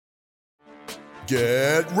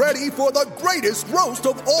Get ready for the greatest roast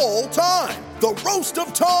of all time, the Roast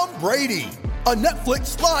of Tom Brady, a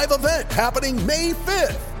Netflix live event happening May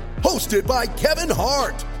 5th. Hosted by Kevin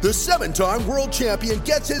Hart, the 7-time world champion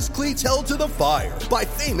gets his cleats held to the fire by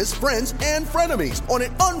famous friends and frenemies on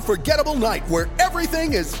an unforgettable night where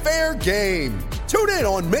everything is fair game. Tune in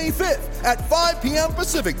on May 5th at 5 p.m.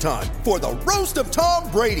 Pacific time for the Roast of Tom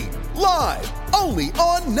Brady, live only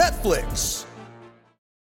on Netflix.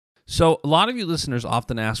 So a lot of you listeners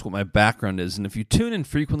often ask what my background is, and if you tune in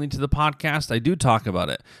frequently to the podcast, I do talk about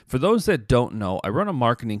it. For those that don't know, I run a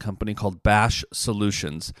marketing company called Bash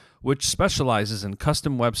Solutions, which specializes in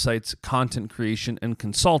custom websites, content creation, and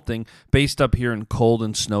consulting based up here in cold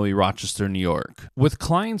and snowy Rochester, New York. With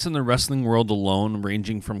clients in the wrestling world alone,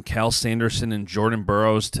 ranging from Cal Sanderson and Jordan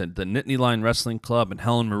Burroughs to the Nittany Lion Wrestling Club and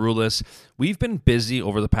Helen Maroulis, we've been busy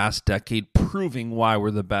over the past decade proving why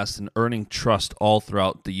we're the best and earning trust all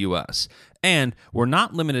throughout the U.S. And we're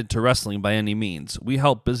not limited to wrestling by any means. We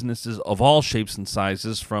help businesses of all shapes and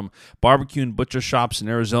sizes, from barbecue and butcher shops in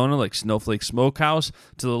Arizona like Snowflake Smokehouse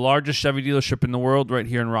to the largest Chevy dealership in the world right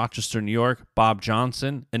here in Rochester, New York, Bob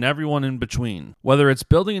Johnson, and everyone in between. Whether it's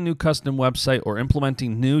building a new custom website or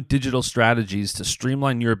implementing new digital strategies to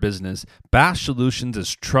streamline your business, Bash Solutions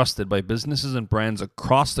is trusted by businesses and brands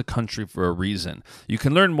across the country for a reason. You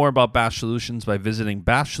can learn more about Bash Solutions by visiting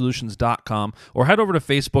bashsolutions.com or head over to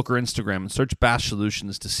Facebook or Instagram and search Bash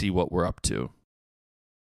Solutions to see what we're up to.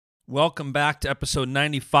 Welcome back to episode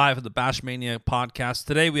 95 of the Bash Mania podcast.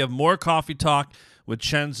 Today we have more coffee talk with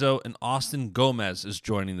Chenzo, and Austin Gomez is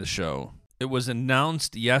joining the show. It was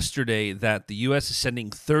announced yesterday that the U.S. is sending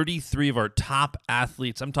 33 of our top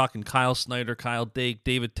athletes. I'm talking Kyle Snyder, Kyle Dake,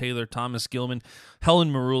 David Taylor, Thomas Gilman,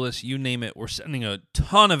 Helen Maroulis, you name it. We're sending a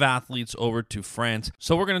ton of athletes over to France.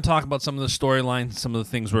 So we're going to talk about some of the storylines, some of the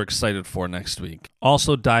things we're excited for next week.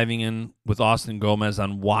 Also diving in with Austin Gomez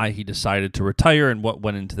on why he decided to retire and what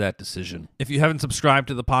went into that decision. If you haven't subscribed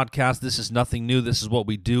to the podcast, this is nothing new. This is what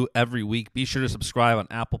we do every week. Be sure to subscribe on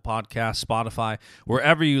Apple Podcasts, Spotify,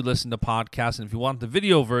 wherever you listen to podcasts. And if you want the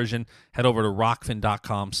video version, head over to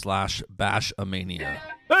rockfin.com/Bashamania.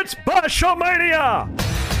 It's Bashamania!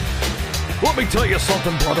 Let me tell you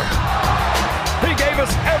something, brother. He gave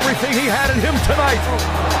us everything he had in him tonight.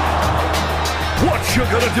 What you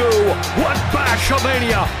gonna do when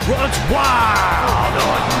Bashamania runs wild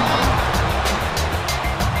on you?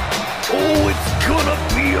 Oh, it's gonna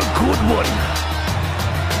be a good one.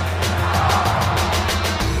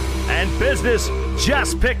 And business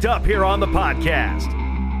just picked up here on the podcast.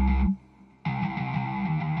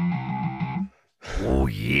 Oh,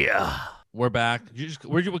 yeah. We're back.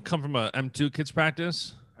 Where'd you come from? A M2 kids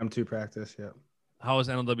practice? M2 practice, yeah. How was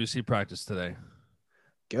NLWC practice today?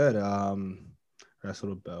 Good.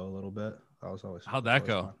 Wrestled with Bo a little bit. How'd that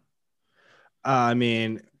go? Fun. I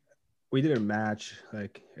mean, we didn't match.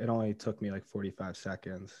 Like, it only took me like 45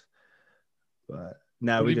 seconds. But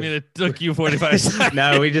now What do you mean it took you 45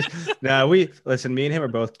 seconds? Listen, me and him are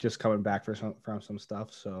both just coming back from some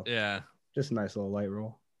stuff. So yeah, just a nice little light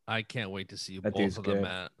roll. I can't wait to see you That both dude's of them, good.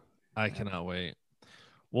 Matt. I cannot wait.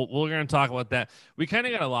 Well, we're going to talk about that. We kind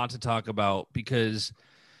of got a lot to talk about because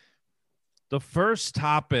the first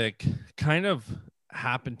topic kind of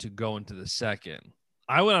happened to go into the second.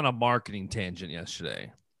 I went on a marketing tangent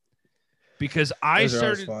yesterday because I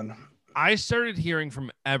started hearing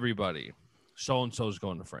from everybody. So-and-so's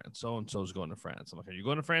going to France. So-and-so's going to France. I'm like, are you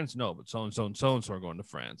going to France? No, but so-and-so and so-and-so are going to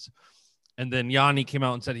France. And then Yanni came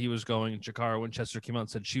out and said he was going. And Jakara Winchester came out and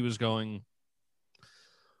said she was going.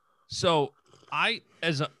 So I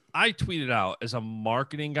tweeted out, as a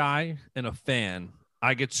marketing guy and a fan,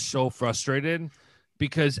 I get so frustrated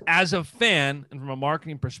because as a fan and from a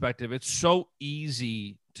marketing perspective, it's so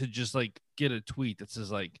easy to just like get a tweet that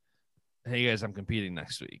says like, hey guys, I'm competing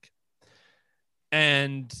next week.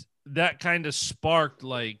 And that kind of sparked,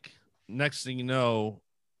 like, next thing you know,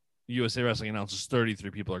 USA Wrestling announces 33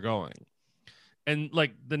 people are going. And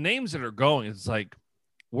like the names that are going, it's like,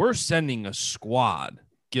 we're sending a squad.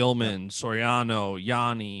 Gilman, Soriano,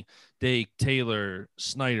 Yanni, Dake, Taylor,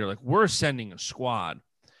 Snyder. Like, we're sending a squad.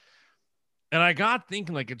 And I got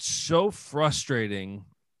thinking, like, it's so frustrating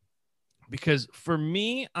because for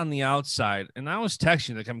me on the outside, and I was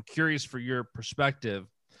texting, like, I'm curious for your perspective.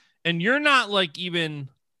 And you're not like even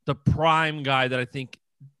the prime guy that I think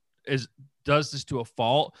does this to a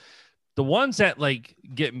fault. The ones that like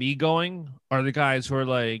get me going are the guys who are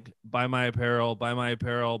like, buy my apparel, buy my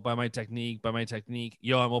technique, buy my technique.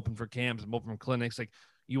 Yo, I'm open for camps. I'm open for clinics. Like,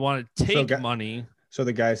 you want to take money. So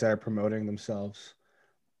the guys that are promoting themselves.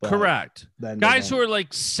 Correct. Guys who are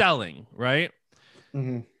like selling, right?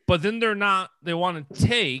 Mm-hmm. But then they want to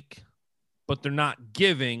take, but they're not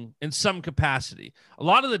giving in some capacity. A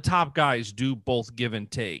lot of the top guys do both give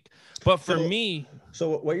and take. But for me...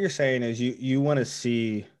 So what you're saying is you want to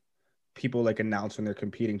see people like announce when they're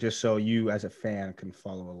competing just so you as a fan can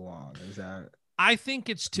follow along. Is that... I think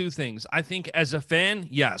it's two things. I think as a fan,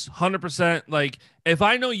 yes, 100%. Like if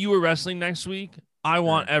I know you were wrestling next week, I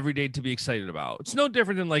want every day to be excited about. It's no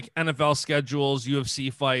different than like NFL schedules,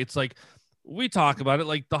 UFC fights. Like we talk about it,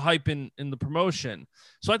 like the hype in the promotion.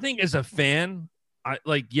 So I think as a fan,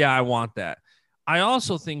 I want that. I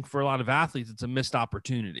also think for a lot of athletes, it's a missed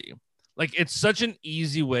opportunity. Like it's such an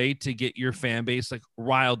easy way to get your fan base like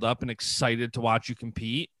riled up and excited to watch you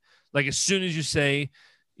compete. Like as soon as you say,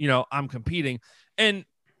 you know, I'm competing. And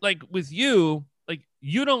like with you, like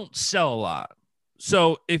you don't sell a lot.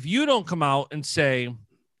 So if you don't come out and say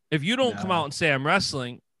I'm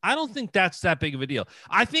wrestling, I don't think that's that big of a deal.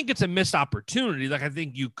 I think it's a missed opportunity. Like I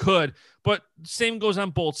think you could, but same goes on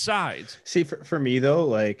both sides. See, for me though,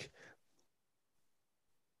 like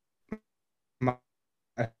my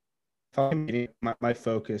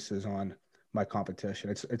focus is on my competition.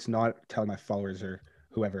 It's not telling my followers or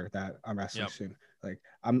whoever that I'm wrestling soon. Like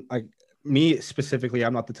me specifically,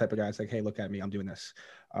 I'm not the type of guy that's like, hey, look at me, I'm doing this.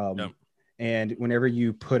 And whenever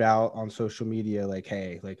you put out on social media, like,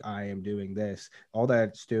 hey, like I am doing this, all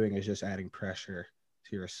that's doing is just adding pressure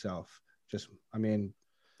to yourself. I mean,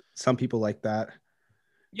 some people like that.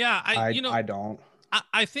 Yeah. I don't.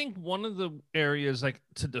 I think one of the areas like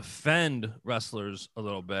to defend wrestlers a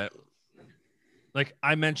little bit, like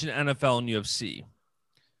I mentioned NFL and UFC.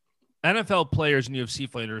 NFL players and UFC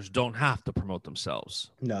fighters don't have to promote themselves.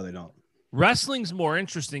 No, they don't. Wrestling's more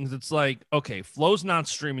interesting. It's like, okay, Flow's not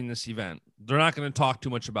streaming this event. They're not going to talk too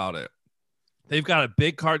much about it. They've got a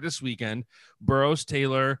big card this weekend. Burroughs,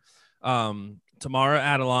 Taylor, Tamara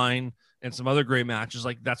Adeline, and some other great matches.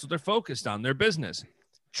 Like that's what they're focused on. Their business.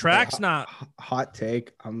 Track's not hot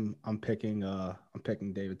take. I'm picking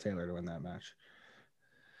David Taylor to win that match.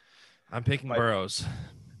 I'm picking Burroughs.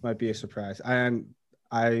 Might be a surprise. And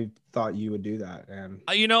I thought you would do that. And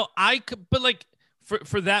you know, I could, but like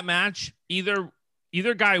for that match, either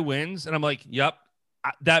guy wins, and I'm like, yep,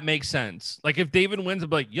 that makes sense. Like if David wins, I'm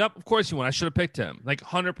like, yep, of course he won. I should have picked him. Like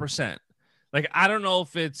 100%. Like I don't know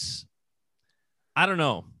if it's, I don't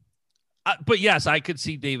know, but yes, I could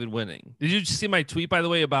see David winning. Did you see my tweet, by the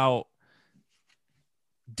way, about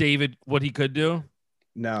David, what he could do?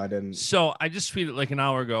 No, I didn't. So I just tweeted like an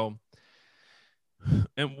hour ago.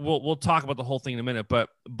 And we'll talk about the whole thing in a minute, but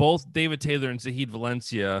both David Taylor and Zahid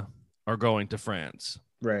Valencia are going to France.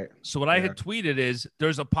 Right. So what I had tweeted is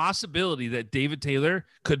there's a possibility that David Taylor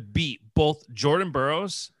could beat both Jordan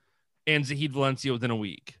Burroughs and Zahid Valencia within a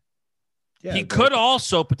week. Yeah, he could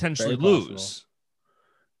also potentially lose.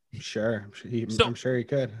 Sure. I'm sure he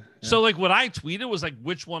could. Yeah. So like what I tweeted was like,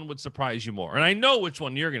 which one would surprise you more? And I know which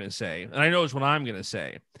one you're going to say, and I know which one I'm going to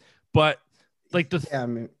say, but like I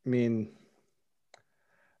mean,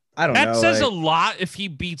 I don't know. That says a lot if he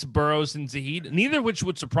beats Burroughs and Zahid, neither of which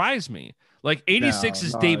would surprise me. Like 86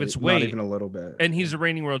 is David's weight. Not even a little bit. And he's a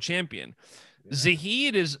reigning world champion. Yeah.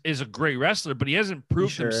 Zahid is a great wrestler, but he hasn't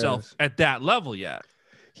proved himself at that level yet.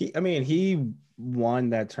 He won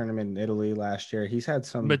that tournament in Italy last year. He's had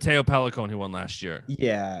some Matteo Pellicone who won last year.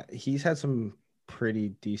 Yeah, he's had some pretty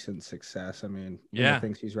decent success. I mean, the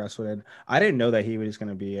things he's wrestled in. I didn't know that he was going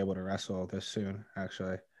to be able to wrestle this soon,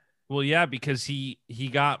 actually. Well, yeah, because he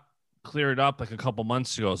got cleared up like a couple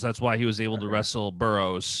months ago, so that's why he was able to wrestle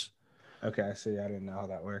Burroughs. Okay, I see. I didn't know how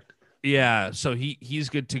that worked. Yeah, so he's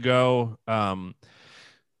good to go.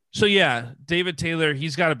 So yeah, David Taylor,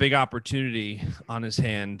 he's got a big opportunity on his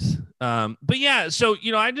hand. But yeah, so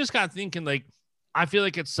you know, I just got thinking like, I feel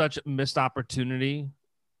like it's such a missed opportunity.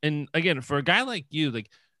 And again, for a guy like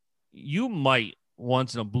you might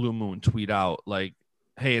once in a blue moon tweet out like,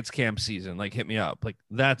 hey, it's camp season, like hit me up. Like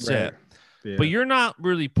that's it. Yeah. But you're not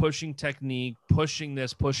really pushing technique, pushing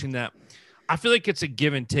this, pushing that. I feel like it's a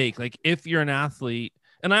give and take. Like if you're an athlete,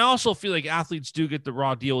 and I also feel like athletes do get the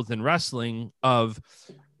raw deal within wrestling of,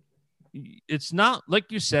 it's not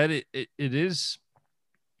like you said, it is,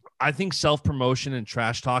 I think self-promotion and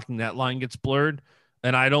trash talking, that line gets blurred.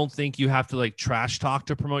 And I don't think you have to like trash talk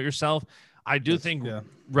to promote yourself. I do think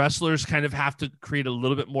wrestlers kind of have to create a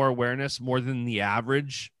little bit more awareness more than the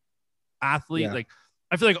average athlete. Yeah. Like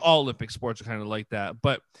I feel like all Olympic sports are kind of like that,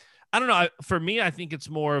 but I don't know. For me, I think it's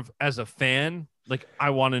more of as a fan, like I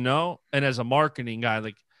want to know. And as a marketing guy,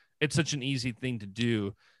 like it's such an easy thing to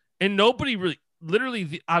do. And nobody really,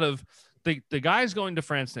 literally out of the guys going to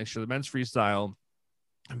France next year, the men's freestyle,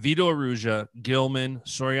 Vito Arujá, Gilman,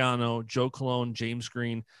 Soriano, Joe Colon, James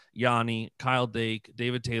Green, Yanni, Kyle Dake,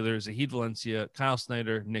 David Taylor, Zahid Valencia, Kyle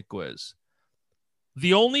Snyder, Nick Gwiz.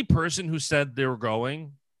 The only person who said they were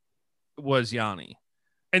going was Yanni.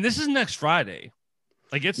 And this is next Friday.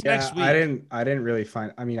 Like, it's next week. I didn't really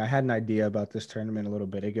find. I mean, I had an idea about this tournament a little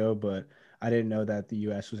bit ago, but I didn't know that the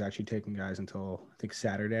U.S. was actually taking guys until I think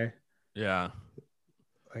Saturday. Yeah,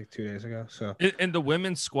 like 2 days ago. So, in the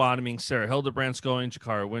women's squad, I mean, Sarah Hildebrandt's going,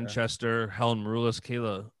 Jakara Winchester, Helen Maroulis,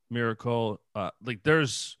 Kayla Miracle. Like,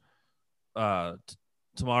 there's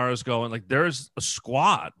Tamara's going. Like, there's a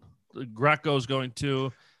squad. Greco's going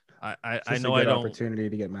too. I know I don't. Opportunity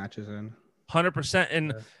to get matches in. 100%.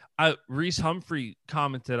 And Reese Humphrey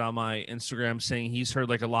commented on my Instagram saying he's heard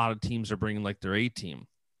like a lot of teams are bringing like their A team.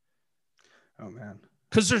 Oh man.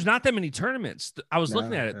 Because there's not that many tournaments. I was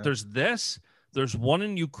looking at it. Yeah. There's one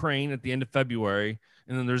in Ukraine at the end of February,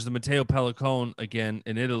 and then there's the Matteo Pellicone again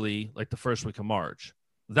in Italy, like the first week of March.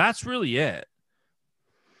 That's really it.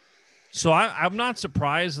 So I'm not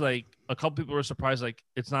surprised. Like, a couple people were surprised, like,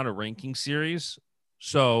 it's not a ranking series.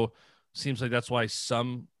 So seems like that's why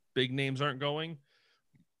some big names aren't going.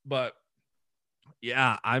 But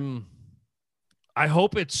yeah, I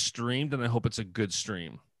hope it's streamed, and I hope it's a good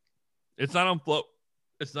stream. It's not on Flow.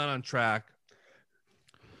 It's not on Track.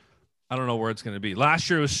 I don't know where it's going to be. Last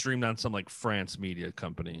year it was streamed on some like France media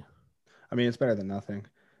company. I mean, it's better than nothing.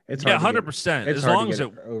 It's 100%. As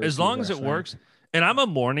long as it works. And I'm a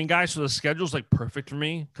morning guy, so the schedule's like perfect for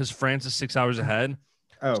me because France is 6 hours ahead.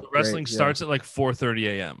 Oh, so wrestling starts at like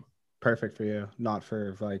 4:30 a.m. Perfect for you, not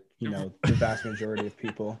for like, you know, the vast majority of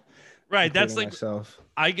people. Right. That's like myself.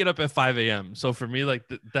 I get up at 5 a.m. So for me, like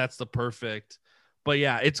that's the perfect. But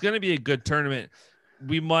yeah, it's going to be a good tournament.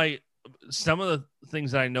 We might. Some of the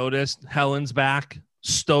things that I noticed, Helen's back.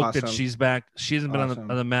 Stoked that she's back. She hasn't been on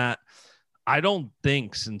the mat, I don't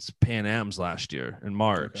think, since Pan Am's last year in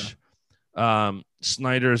March. Okay.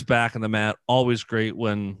 Snyder's back on the mat. Always great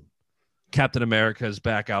when Captain America is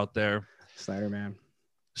back out there. Snyder, man.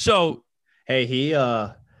 So, hey,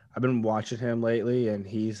 I've been watching him lately, and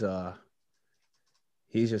he's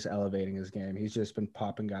just elevating his game. He's just been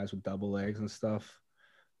popping guys with double legs and stuff.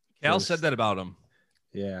 Cal said that about him.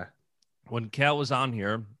 Yeah. When Cal was on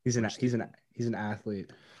here, he's an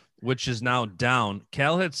athlete, which is now down.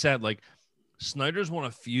 Cal had said like Snyder's one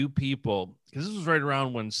of few people, because this was right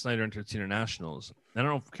around when Snyder entered the internationals. I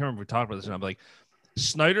don't know if I can't remember if we talked about this or not, but like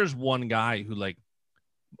Snyder's one guy who like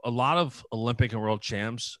a lot of Olympic and world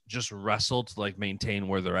champs just wrestle to like maintain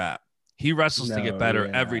where they're at. He wrestles to get better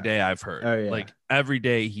every day. I've heard like every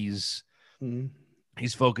day he's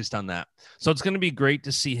focused on that. So it's going to be great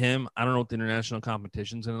to see him. I don't know what the international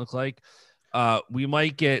competition is going to look like. We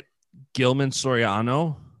might get Gilman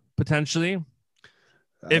Soriano potentially.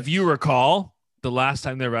 If you recall, the last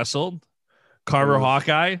time they wrestled, Carver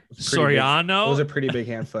Hawkeye, Soriano. It was a pretty big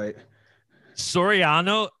hand fight.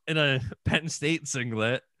 Soriano in a Penn State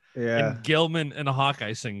singlet. Yeah. And Gilman in a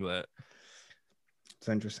Hawkeye singlet. It's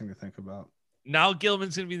interesting to think about. Now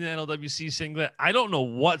Gilman's going to be in the NLWC singlet. I don't know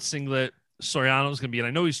what singlet Soriano's going to be in.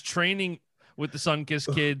 I know he's training with the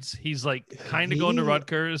Sunkiss kids. He's like kind of going to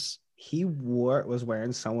Rutgers. He was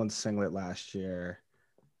wearing someone's singlet last year.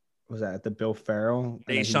 Was that the Bill Farrell?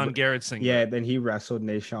 Nahshon Garrett singlet. Yeah, then he wrestled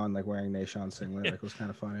Nahshon, like wearing Nahshon's singlet. Like, it was kind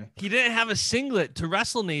of funny. He didn't have a singlet to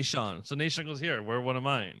wrestle Nahshon. So Nahshon goes, here, wear one of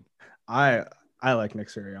mine. I like Nick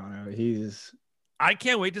Soriano. I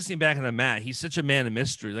can't wait to see him back on the mat. He's such a man of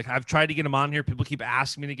mystery. Like, I've tried to get him on here. People keep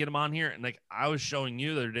asking me to get him on here. And like I was showing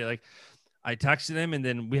you the other day, like I texted him, and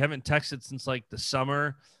then we haven't texted since like the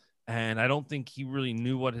summer. And I don't think he really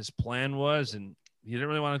knew what his plan was. And he didn't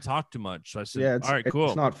really want to talk too much. So I said, all right, cool.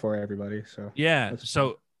 It's not for everybody. So yeah.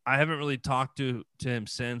 So I haven't really talked to him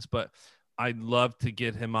since, but I'd love to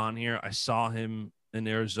get him on here. I saw him in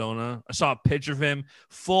Arizona. I saw a picture of him,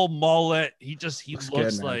 full mullet. He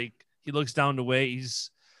looks down to weight.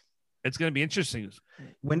 It's going to be interesting.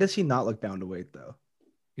 When does he not look down to weight though?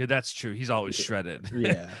 Yeah, that's true. He's always shredded.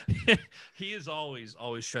 Yeah. He is always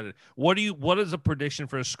shredded. What is a prediction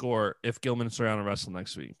for a score if Gilman and Soriano wrestle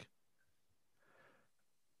next week?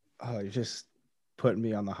 Oh, you're just putting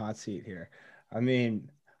me on the hot seat here. I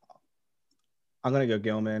mean, I'm going to go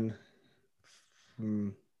Gilman.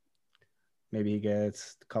 Maybe he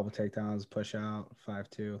gets a couple takedowns, push out,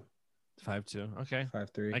 5-2. 5-2. Okay.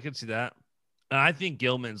 5-3. I could see that. And I think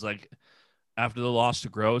Gilman's like, after the loss to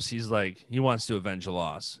Gross, he's like, he wants to avenge a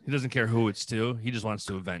loss. He doesn't care who it's to. He just wants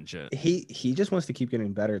to avenge it. He just wants to keep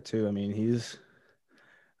getting better too. I mean,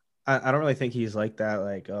 I don't really think he's like that.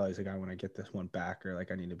 Like, oh, he's like, I want to get this one back, or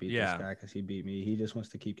like, I need to beat this guy because he beat me. He just wants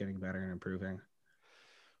to keep getting better and improving.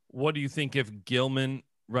 What do you think if Gilman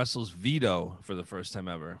wrestles Vito for the first time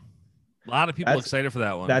ever? A lot of people excited for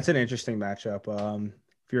that one. That's an interesting matchup.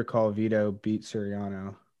 If you recall, Vito beat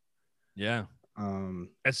Soriano. Yeah.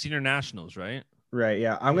 At senior nationals, right? Right.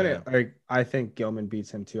 Yeah. I think Gilman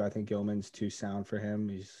beats him too. I think Gilman's too sound for him.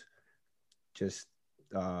 He's just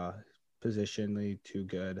positionally too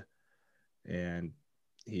good, and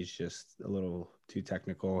he's just a little too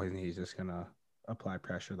technical, and he's just gonna apply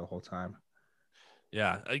pressure the whole time.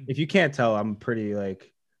 Yeah. If you can't tell, I'm pretty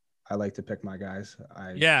I like to pick my guys.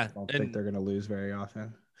 I don't think they're gonna lose very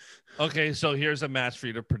often. Okay, so here's a match for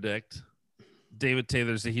you to predict. David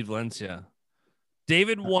Taylor, Zahid Valencia.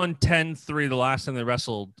 David won 10-3 the last time they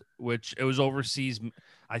wrestled, which it was overseas,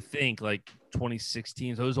 I think, like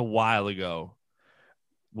 2016. So it was a while ago.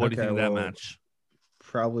 What do you think of that match?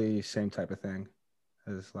 Probably same type of thing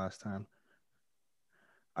as last time.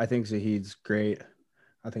 I think Zahid's great.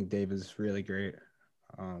 I think David's really great.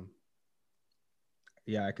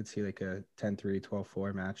 Yeah, I could see like a 10-3,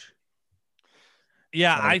 12-4 match.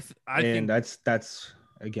 Yeah, I think that's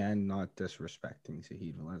again not disrespecting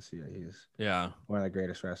Zahid Valencia. He's one of the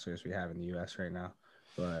greatest wrestlers we have in the U.S. right now.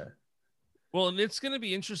 But and it's going to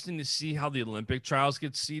be interesting to see how the Olympic trials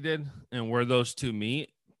get seeded and where those two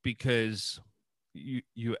meet, because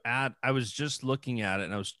you add. I was just looking at it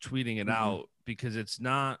and I was tweeting it out because it's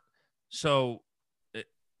not so.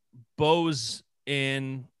 Bo's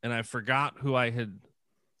in, and I forgot who I had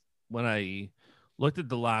when I looked at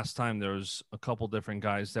the last time. There was a couple different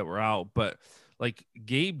guys that were out, but like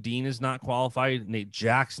Gabe Dean is not qualified, Nate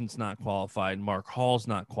Jackson's not qualified, Mark Hall's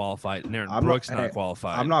not qualified, and Aaron Brooks not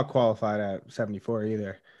qualified. I'm not qualified at 74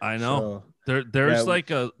 either. I know. So, there's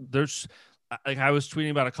I was tweeting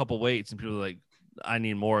about a couple weights and people were like, I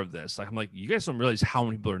need more of this. Like, I'm like, you guys don't realize how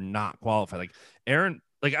many people are not qualified. Like Aaron,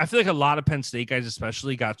 like I feel like a lot of Penn State guys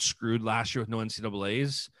especially got screwed last year with no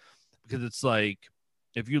NCAAs, because it's like,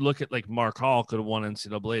 if you look at like Mark Hall could have won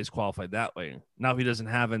NCAAs, qualified that way. Now he doesn't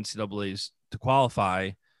have NCAAs to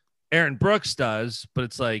qualify. Aaron Brooks does, but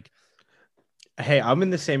it's like, hey, I'm in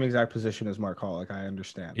the same exact position as Mark Hall. Like, I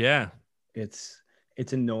understand. Yeah. It's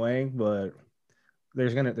annoying, but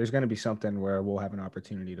there's gonna be something where we'll have an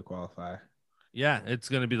opportunity to qualify. Yeah, it's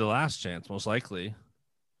gonna be the last chance, most likely.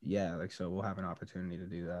 Yeah, like, so we'll have an opportunity to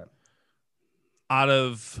do that. Out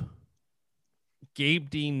of Gabe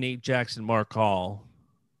Dean, Nate Jackson, Mark Hall,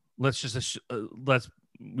 we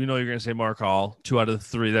know you're going to say Mark Hall, 2 out of the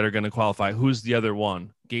 3 that are going to qualify. Who's the other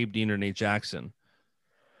one? Gabe Dean or Nate Jackson?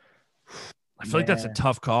 I feel like that's a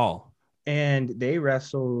tough call. And they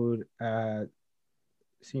wrestled at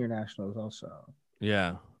senior nationals also.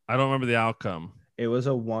 Yeah. I don't remember the outcome. It was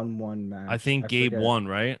a 1-1 match. I think Gabe won,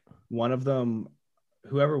 right? One of them,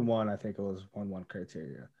 whoever won, I think it was 1-1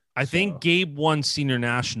 criteria. I think Gabe won senior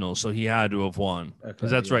nationals, so he had to have won.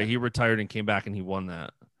 Because that's right. He retired and came back and he won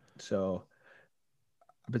that. So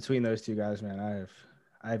between those two guys, man,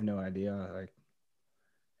 I have no idea. Like,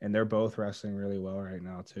 and they're both wrestling really well right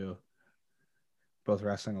now too. Both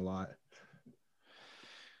wrestling a lot.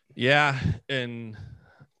 Yeah, and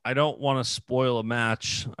I don't want to spoil a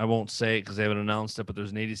match. I won't say it because they haven't announced it, but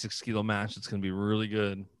there's an 86-kilo match that's going to be really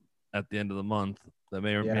good at the end of the month that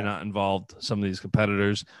may or may not involve some of these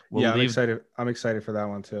competitors. I'm excited. I'm excited for that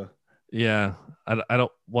one too. Yeah, I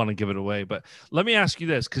don't want to give it away, but let me ask you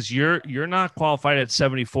this, because you're not qualified at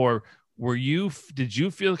 74. Did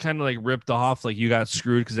you feel kind of like ripped off, like you got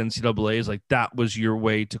screwed because NCAAs, like that was your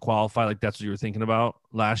way to qualify, like that's what you were thinking about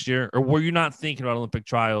last year, or were you not thinking about Olympic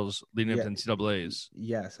trials leading up to NCAAs?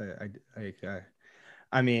 Yes,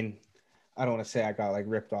 I mean, I don't want to say I got like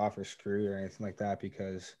ripped off or screwed or anything like that,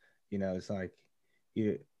 because it's like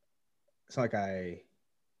it's not like I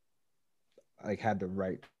like had the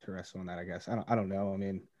right to wrestle in that, I guess. I don't know. I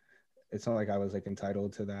mean, it's not like I was like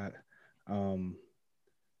entitled to that.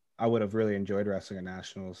 I would have really enjoyed wrestling at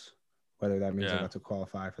nationals, whether that means I got to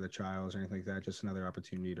qualify for the trials or anything like that. Just another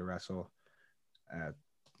opportunity to wrestle at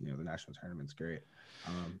the national tournament's great.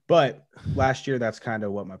 But last year, that's kind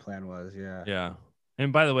of what my plan was. Yeah.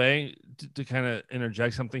 And by the way, to kind of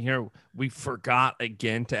interject something here, we forgot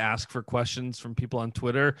again to ask for questions from people on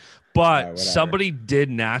Twitter, but somebody did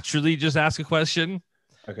naturally just ask a question.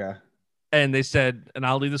 Okay. And they said, and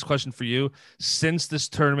I'll leave this question for you, since this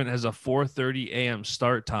tournament has a 4:30 a.m.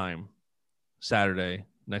 start time Saturday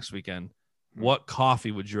next weekend, what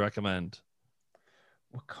coffee would you recommend?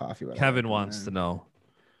 What coffee would Kevin wants to know.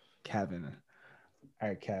 Kevin. All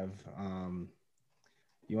right, Kev.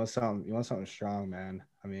 You want something strong, man.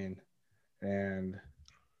 I mean, and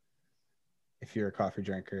if you're a coffee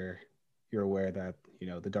drinker, you're aware that,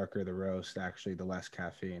 the darker the roast, actually the less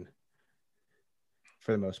caffeine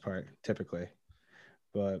for the most part, typically.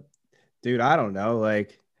 But dude, I don't know.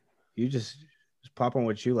 Like, you just pop on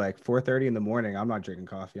what you like. 4:30 in the morning, I'm not drinking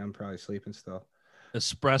coffee. I'm probably sleeping still.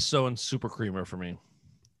 Espresso and super creamer for me.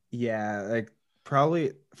 Yeah, like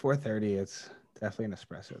Probably 4:30. It's definitely an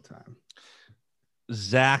espresso time.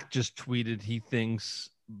 Zach just tweeted he thinks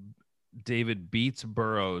David beats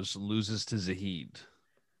Burrows, loses to Zahid.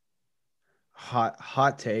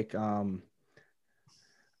 Hot take. I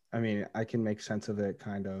mean, I can make sense of it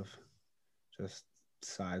kind of just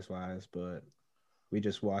size wise, but we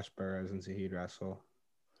just watched Burrows and Zahid wrestle.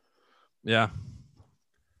 Yeah.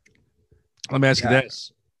 Let me ask you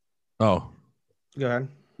this. Oh, go ahead.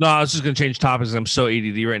 No, I was just going to change topics. I'm so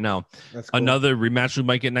ADD right now. That's cool. Another rematch we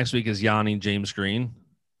might get next week is Yanni James Green.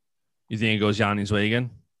 You think it goes Yanni's way again?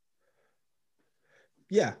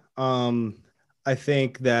 Yeah. I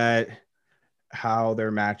think that how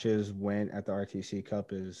their matches went at the RTC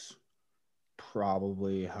Cup is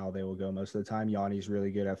probably how they will go most of the time. Yanni's really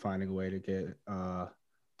good at finding a way to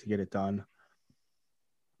get it done.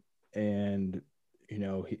 And,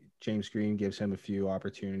 James Green gives him a few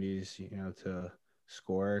opportunities, to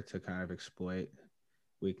score, to kind of exploit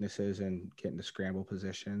weaknesses and get into scramble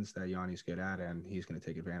positions that Yanni's good at, and he's going to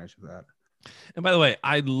take advantage of that. And by the way,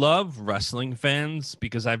 I love wrestling fans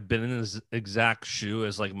because I've been in this exact shoe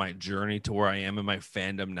as like my journey to where I am in my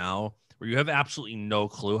fandom now, where you have absolutely no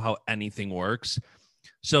clue how anything works.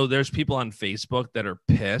 So there's people on Facebook that are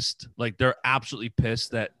pissed. Like they're absolutely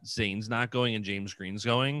pissed that Zayn's not going and James Green's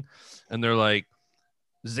going. And they're like,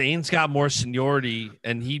 Zayn's got more seniority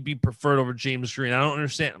and he'd be preferred over James Green. I don't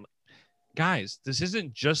understand. I'm like, guys, this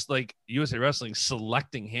isn't just like USA Wrestling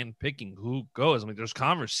selecting, handpicking who goes. I mean, there's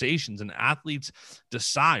conversations and athletes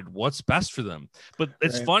decide what's best for them. But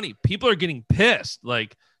it's funny. People are getting pissed.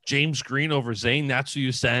 Like James Green over Zayn, that's who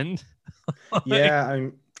you send. Yeah,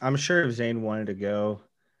 I'm sure if Zayn wanted to go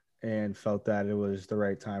and felt that it was the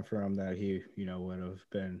right time for him, that he,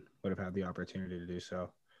 would have had the opportunity to do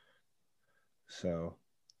so. So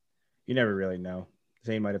you never really know.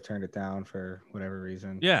 Zayn might have turned it down for whatever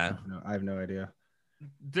reason. Yeah. I have no idea.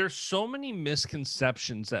 There's so many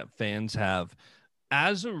misconceptions that fans have.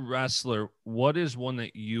 As a wrestler, what is one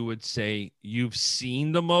that you would say you've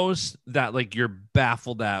seen the most that like you're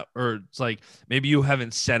baffled at, or it's like maybe you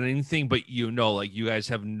haven't said anything, but like you guys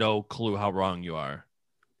have no clue how wrong you are?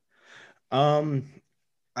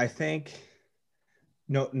 I think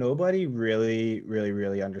nobody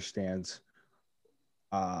really understands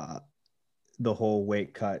the whole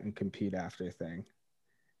weight cut and compete after thing.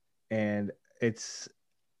 And it's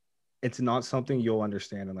not something you'll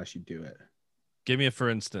understand unless you do it. Give me a for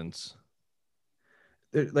instance.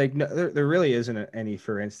 There really isn't any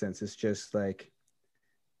for instance. It's just like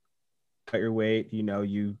cut your weight,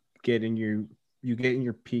 you get in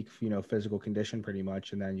your peak, physical condition pretty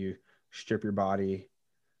much, and then you strip your body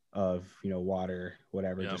of, water,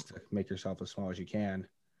 whatever, just to make yourself as small as you can.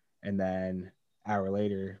 And then hour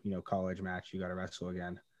later, college match, you got to wrestle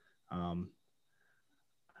again. I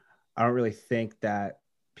don't really think that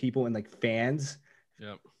people and like fans,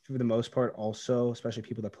 for the most part, also, especially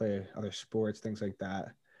people that play other sports, things like that,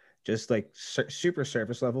 just like super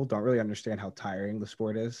surface level, don't really understand how tiring the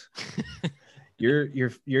sport is.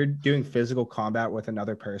 You're doing physical combat with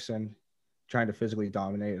another person, trying to physically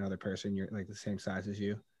dominate another person. You're like the same size as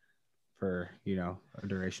you for, a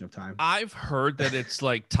duration of time. I've heard that it's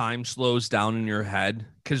like time slows down in your head.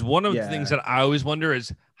 Cause one of the things that I always wonder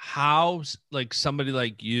is how like somebody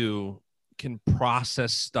like you can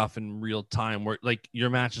process stuff in real time, where like your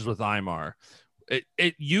matches with Imar,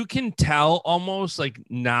 you can tell almost like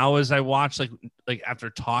now as I watch, like after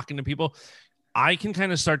talking to people, I can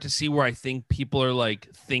kind of start to see where I think people are like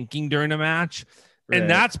thinking during a match. Right. And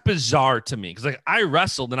that's bizarre to me. Cause like I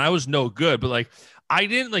wrestled and I was no good, but like, I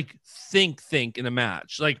didn't like think in a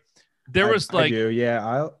match. Like there was like, I do.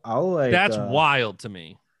 Yeah. I'll like, that's wild to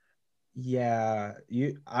me. Yeah.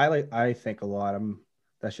 I think a lot.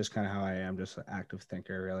 That's just kind of how I am. Just an active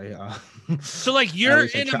thinker, really. So like you're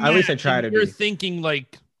in a match, at least I try to you're thinking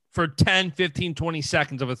like for 10, 15, 20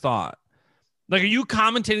 seconds of a thought. Like, are you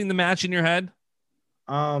commentating the match in your head?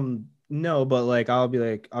 No, but like, I'll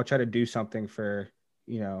try to do something for,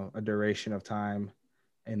 a duration of time.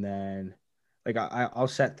 And then like, I'll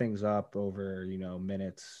set things up over,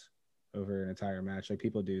 minutes over an entire match. Like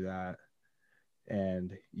people do that.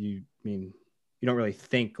 And you don't really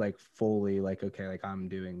think like fully like, okay, like I'm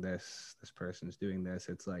doing this person's doing this.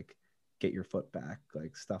 It's like, get your foot back,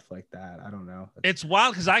 like stuff like that. I don't know. It's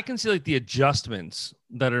wild because I can see like the adjustments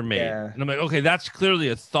that are made. Yeah. And I'm like, okay, that's clearly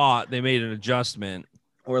a thought. They made an adjustment.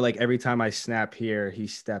 Or like every time I snap here, he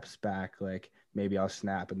steps back. Like maybe I'll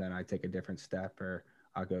snap and then I take a different step, or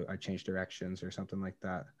I change directions or something like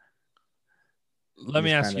that. Let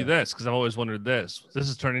me ask you this, because I've always wondered this. This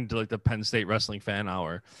is turning into like the Penn State Wrestling Fan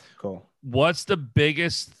Hour. Cool. What's the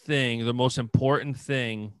biggest thing, the most important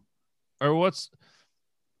thing or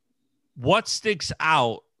what sticks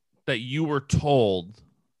out that you were told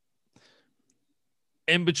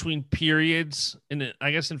in between periods? And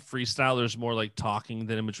I guess in freestyle, there's more like talking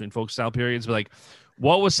than in between folk style periods. But like,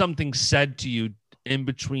 what was something said to you in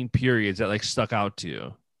between periods that like stuck out to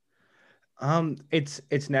you?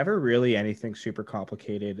 It's never really anything super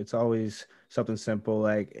complicated. It's always something simple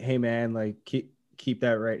like, hey man, like keep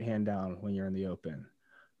that right hand down when you're in the open.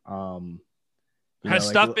 Has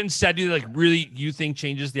stuff been said to you like really you think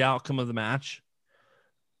changes the outcome of the match?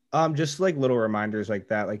 Just like little reminders like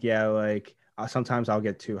that. Like, yeah, like sometimes I'll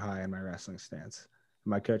get too high in my wrestling stance.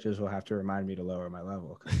 My coaches will have to remind me to lower my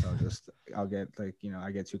level because I'll get like, I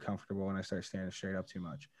get too comfortable when I start standing straight up too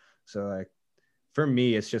much. So like for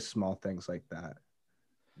me, it's just small things like that.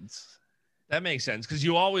 That makes sense. Cause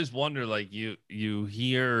you always wonder, like you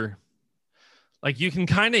hear, like you can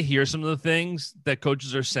kind of hear some of the things that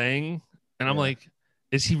coaches are saying. And I'm like,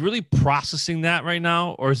 is he really processing that right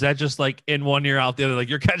now? Or is that just like in one ear out the other? Like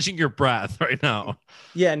you're catching your breath right now.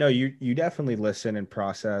 Yeah, no, you definitely listen and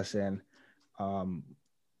process. And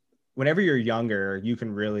whenever you're younger, you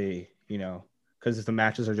can really, because the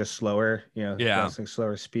matches are just slower, wrestling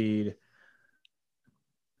slower speed.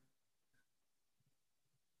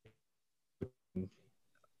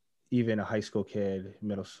 Even a high school kid,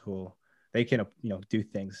 middle school, they can, do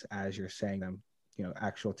things as you're saying them,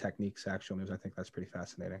 actual techniques, actual moves. I think that's pretty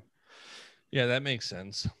fascinating. Yeah, that makes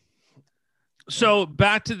sense. So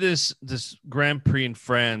back to this Grand Prix in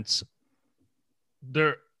France.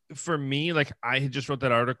 For me, like I just wrote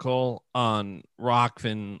that article on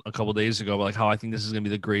Rockfin a couple days ago about like how I think this is going to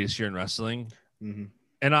be the greatest year in wrestling. Mm-hmm.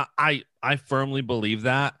 And I firmly believe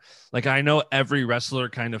that. Like, I know every wrestler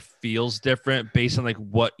kind of feels different based on like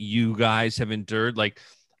what you guys have endured. Like,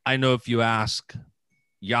 I know if you ask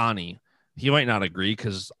Yanni, he might not agree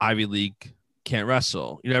because Ivy League can't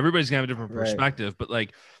wrestle. Everybody's gonna have a different perspective, but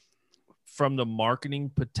like from the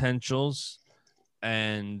marketing potentials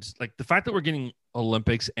and like the fact that we're getting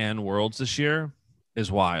Olympics and Worlds this year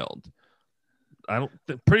is wild.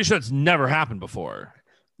 Pretty sure it's never happened before.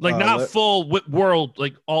 Like not full world,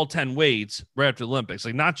 like all 10 weights right after the Olympics,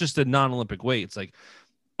 like not just the non-Olympic weights, like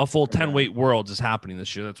a full 10 weight Worlds is happening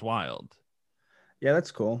this year. That's wild. Yeah,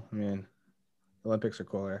 that's cool. I mean, Olympics are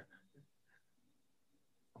cooler.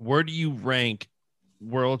 Where do you rank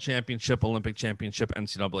World Championship, Olympic Championship,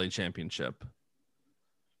 NCAA Championship?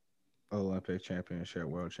 Olympic Championship,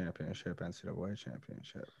 World Championship, NCAA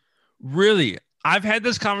Championship. Really? I've had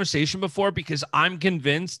this conversation before because I'm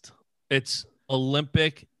convinced it's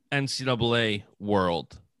Olympic, NCAA,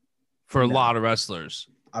 World for a lot of wrestlers.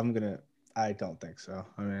 I don't think so.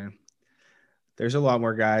 I mean, there's a lot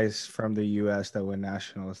more guys from the U.S. that win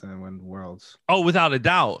nationals than win worlds. Oh, without a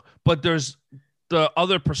doubt. But there's the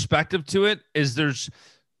other perspective to it is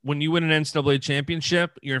when you win an NCAA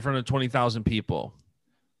championship, you're in front of 20,000 people.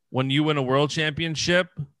 When you win a world championship,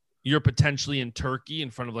 you're potentially in Turkey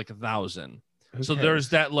in front of like 1,000. So there's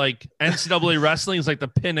that like NCAA wrestling is like the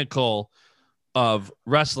pinnacle of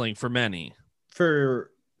wrestling for many.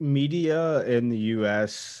 For media in the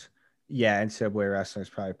U.S., yeah, NCAA wrestling is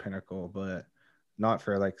probably pinnacle, but not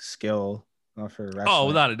for like skill, not for wrestling. Oh,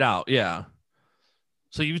 without a doubt, yeah.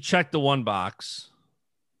 So you've checked the one box.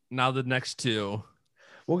 Now the next two.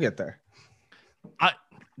 We'll get there.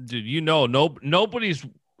 Dude, nobody's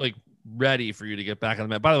like ready for you to get back on the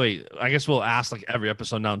mat. By the way, I guess we'll ask like every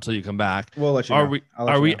episode now until you come back. We'll let you know.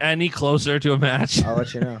 Are we any closer to a match? I'll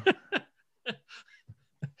let you know.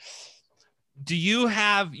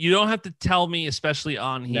 You don't have to tell me, especially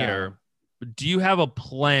on here, but do you have a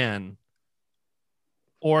plan?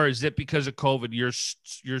 Or is it because of COVID,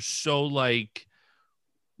 you're so like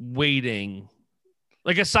waiting?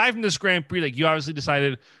 Like aside from this Grand Prix, like you obviously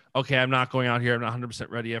decided, okay, I'm not going out here. I'm not 100%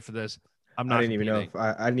 ready yet for this. I'm not. I didn't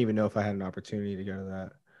even know if I had an opportunity to go to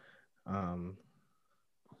that.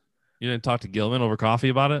 You didn't talk to Gilman over coffee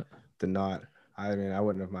about it? Did not. I mean, I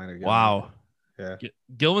wouldn't have minded. Wow. Yeah.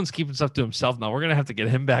 Gilman's keeping stuff to himself now. We're going to have to get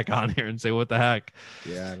him back on here and say, what the heck?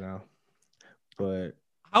 Yeah, I know. But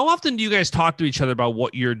how often do you guys talk to each other about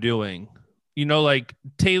what you're doing? Like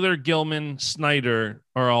Taylor, Gilman, Snyder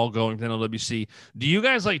are all going to NLWC. Do you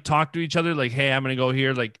guys like talk to each other? Like, hey, I'm going to go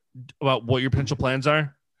here, like about what your potential plans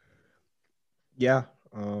are? Yeah.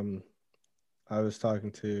 I was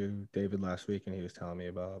talking to David last week and he was telling me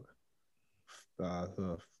about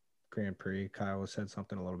the Grand Prix. Kyle said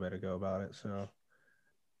something a little bit ago about it. So,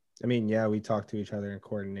 I mean, yeah, we talk to each other and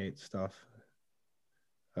coordinate stuff.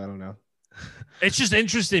 I don't know. It's just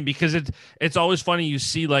interesting because it's always funny. You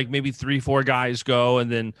see like maybe 3-4 guys go and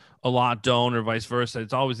then a lot don't or vice versa.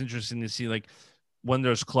 It's always interesting to see like when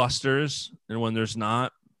there's clusters and when there's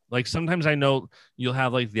not. Like sometimes I know you'll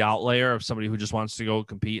have like the outlier of somebody who just wants to go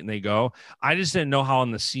compete and they go. I just didn't know how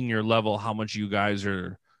on the senior level, how much you guys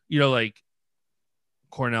are, like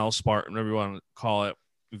Cornell, Spartan, whatever you want to call it,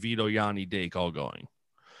 Vito, Yanni, Dake all going.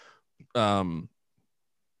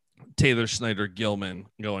 Taylor, Snyder, Gilman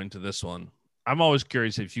going to this one. I'm always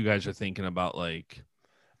curious if you guys are thinking about like.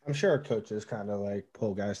 I'm sure our coaches kind of like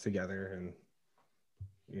pull guys together and,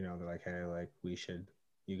 they're like, hey, like you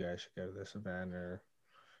guys should go to this event or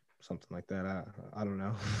something like that. I don't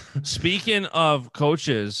know. Speaking of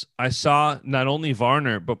coaches, I saw not only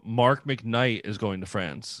Varner, but Mark McKnight is going to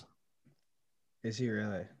France. Is he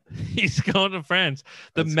really? He's going to France.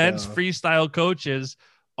 The men's freestyle coaches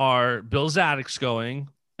are Bill Zadek's going,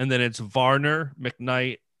 and then it's Varner,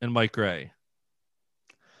 McKnight, and Mike Ray.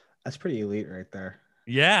 That's pretty elite right there.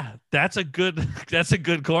 Yeah, that's a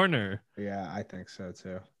good corner. Yeah, I think so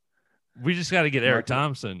too. We just got to get Eric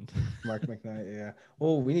Thompson. Mark McKnight, yeah.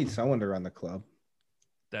 Well, we need someone to run the club.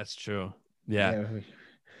 That's true. Yeah.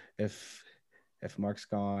 If Mark's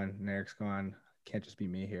gone and Eric's gone, can't just be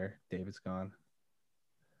me here. David's gone.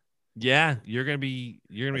 Yeah, you're gonna be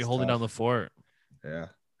holding down the fort. Yeah.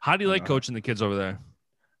 How do you like coaching the kids over there?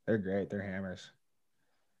 They're great. They're hammers.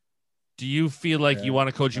 Do you feel like you want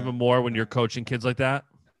to coach even more when you're coaching kids like that?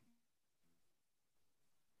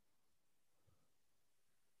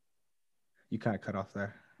 You kind of cut off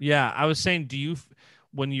there. Yeah, I was saying,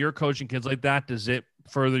 when you're coaching kids like that, does it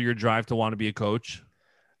further your drive to want to be a coach?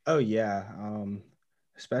 Oh yeah.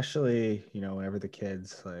 Especially, whenever the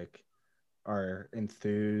kids like are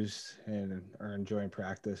enthused and are enjoying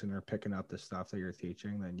practice and are picking up the stuff that you're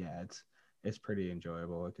teaching, then yeah, it's pretty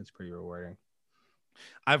enjoyable. Like it's pretty rewarding.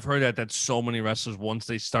 I've heard that so many wrestlers, once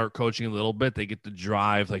they start coaching a little bit, they get to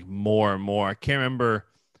drive like more and more. I can't remember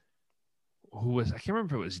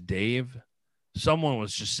if it was Dave. Someone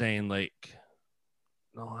was just saying like,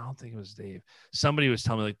 no, I don't think it was Dave. Somebody was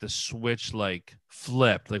telling me like the switch like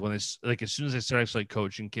flipped, like when they like as soon as they start actually like,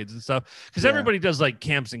 coaching kids and stuff, because everybody does like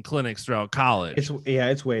camps and clinics throughout college.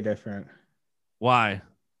 It's way different. Why?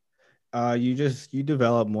 You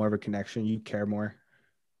develop more of a connection. You care more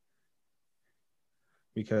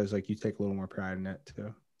because like you take a little more pride in it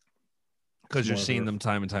too. Because you're seeing them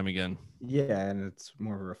time and time again. Yeah, and it's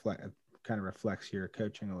more of it kind of reflects your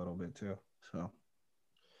coaching a little bit too. So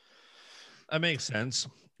that makes sense.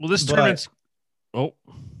 Well, this tournament's. Oh,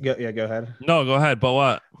 go ahead. No, go ahead. But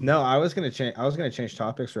what? No, I was gonna change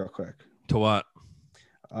topics real quick. To what?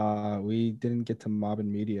 We didn't get to Mob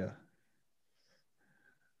and Media.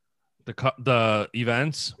 The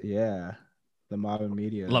events. Yeah, the Mob and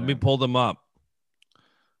Media. Let me pull them up.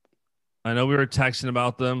 I know we were texting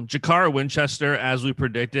about them. Jakara Winchester, as we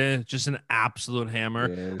predicted, just an absolute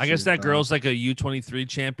hammer. Yeah, I guess that girl's like a U23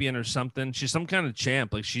 champion or something. She's some kind of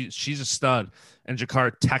champ. Like she's a stud. And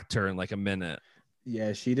Jakara teched her in like a minute.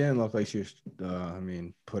 Yeah, she didn't look like she was,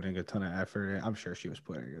 putting a ton of effort in. I'm sure she was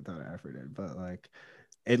putting a ton of effort in, but like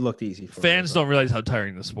it looked easy for fans. Don't realize how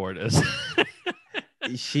tiring the sport is.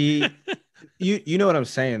 You know what I'm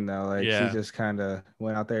saying though. Like she just kind of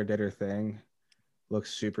went out there, did her thing.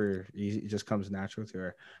 Looks super easy. It just comes natural to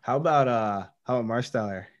her. How about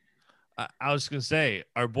Marsteller? I was gonna say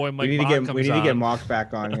our boy Mike. We need to get Mock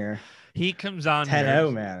back on here. He comes on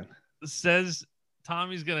 10-0, man. Says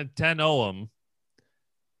Tommy's gonna 10-0 him,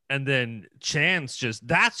 and then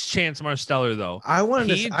that's Chance Marsteller though. I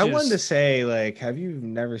wanted to say like, have you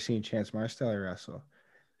never seen Chance Marsteller wrestle?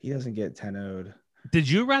 He doesn't get 10-0'd. Did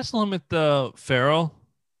you wrestle him at the Farrell?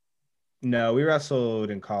 No, we wrestled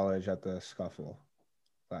in college at the Scuffle.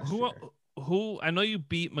 Who I know you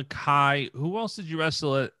beat Mackay. Who else did you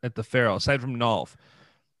wrestle at the Farrell aside from Nolf?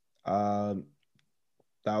 That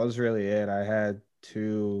was really it. I had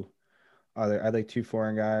two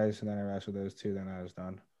foreign guys, and then I wrestled those two. Then I was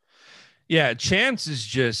done. Yeah, Chance is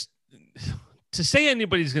just to say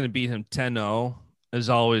anybody's going to beat him 10-0 is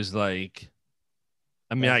always like.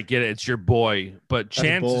 I mean, I get it. It's your boy, but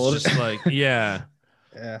Chance is just like, yeah.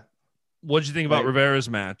 What'd you think about Rivera's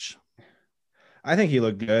match? I think he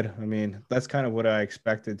looked good. I mean, that's kind of what I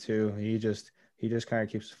expected too. He just kind of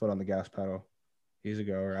keeps his foot on the gas pedal. He's a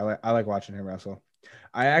goer. I like watching him wrestle.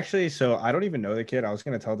 I don't even know the kid. I was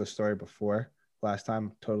going to tell this story before last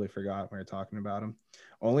time. Totally forgot when we were talking about him.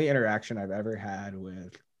 Only interaction I've ever had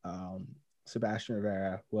with Sebastian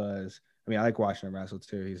Rivera was, I like watching him wrestle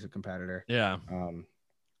too. He's a competitor. Yeah.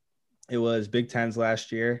 It was Big Tens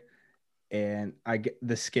last year. And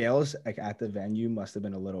the scales like at the venue must have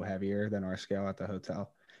been a little heavier than our scale at the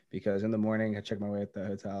hotel, because in the morning I checked my weight at the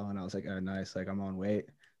hotel and I was like, oh, nice. Like I'm on weight.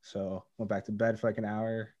 So went back to bed for like an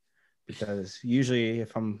hour, because usually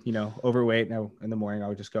if I'm, overweight now in the morning, I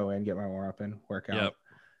would just go in, get my warm up and work out.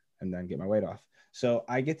 and then get my weight off. So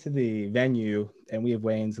I get to the venue and we have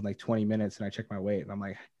weigh-ins in like 20 minutes, and I check my weight and I'm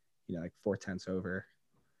like, like 4/10 over.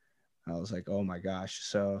 I was like, oh my gosh.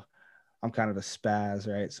 So I'm kind of a spaz,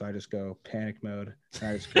 right? So I just go panic mode.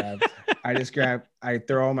 And I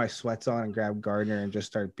throw all my sweats on and grab Gardner and just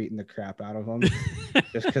start beating the crap out of him.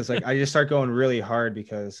 Just because like I just start going really hard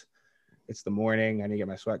because it's the morning. I need to get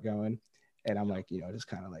my sweat going. And I'm like, just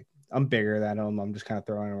kind of like, I'm bigger than him. I'm just kind of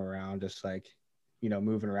throwing him around, just like,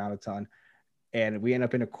 moving around a ton. And we end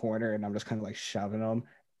up in a corner and I'm just kind of like shoving him.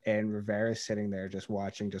 And Rivera's sitting there just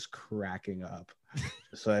watching, just cracking up.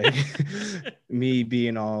 It's like me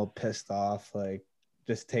being all pissed off, like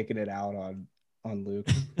just taking it out on Luke.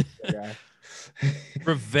 Yeah.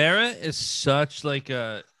 Rivera is such like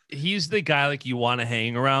he's the guy like you want to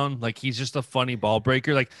hang around. Like he's just a funny ball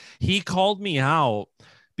breaker. Like he called me out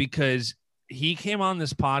because he came on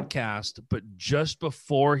this podcast, but just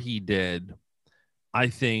before he did, I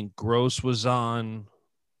think Gross was on,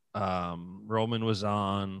 Roman was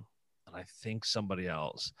on, and I think somebody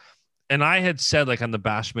else. And I had said like on the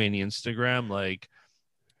Bashmania Instagram, like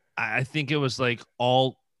I think it was like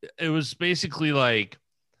it was basically like,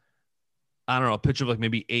 I don't know, a picture of like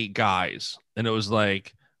maybe 8 guys. And it was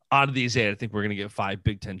like, out of these 8, I think we're going to get 5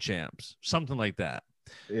 Big Ten champs, something like that.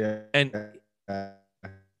 Yeah. And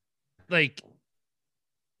like,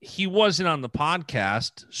 he wasn't on the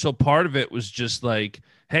podcast. So part of it was just like,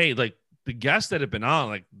 hey, like the guests that have been on,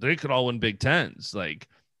 like they could all win Big Tens. Like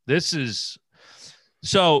this is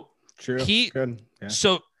so true. Yeah.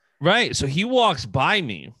 So, right. So he walks by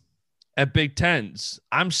me at Big Tens.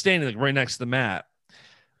 I'm standing like right next to the mat.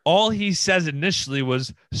 All he says initially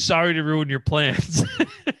was, sorry to ruin your plans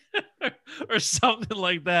or something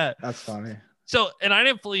like that. That's funny. So, and I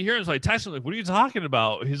didn't fully hear him. So I texted him like, what are you talking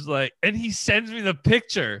about? He's like, and he sends me the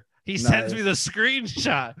picture. He sends me the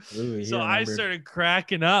screenshot. Ooh, so I started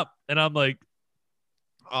cracking up and I'm like,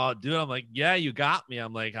 oh, dude, I'm like, yeah, you got me.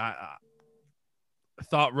 I'm like, I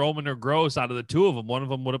thought Roman or Gross out of the 2 of them, one of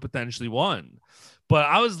them would have potentially won. But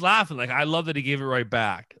I was laughing. Like, I love that he gave it right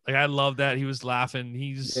back. Like, I love that he was laughing.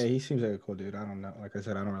 He seems like a cool dude. I don't know. Like I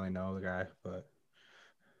said, I don't really know the guy, but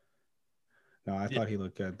no, I thought he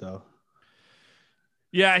looked good though.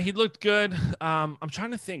 Yeah, he looked good. I'm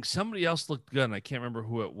trying to think. Somebody else looked good, and I can't remember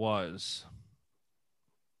who it was.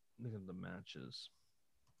 Look at the matches.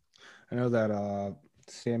 I know that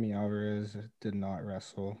Sammy Alvarez did not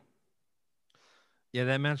wrestle. Yeah,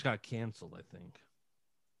 that match got canceled, I think.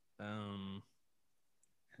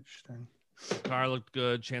 Interesting. Carr looked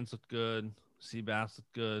good. Chance looked good. Seabass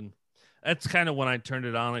looked good. That's kind of when I turned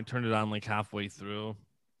it on. I turned it on like halfway through.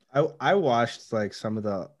 I watched like some of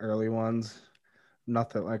the early ones.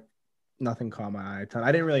 Nothing caught my eye.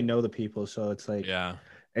 I didn't really know the people, so it's like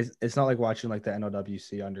it's not like watching like the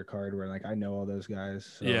NOWC undercard where like I know all those guys.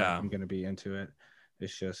 So I'm gonna be into it.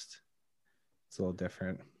 It's a little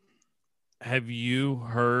different. Have you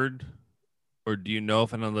heard, or do you know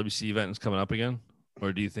if an NWC event is coming up again?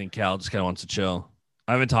 Or do you think Cal just kind of wants to chill?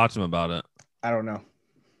 I haven't talked to him about it. I don't know.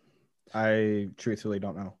 I truthfully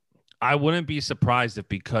don't know. I wouldn't be surprised if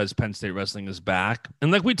because Penn State wrestling is back,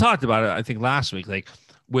 and like we talked about it, I think last week, like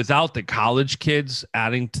without the college kids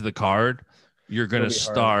adding to the card, you're going to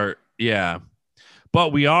start. Yeah.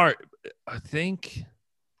 But we are, I think,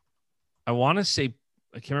 I want to say,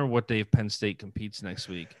 I can't remember what day Penn State competes next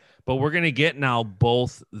week, but we're going to get now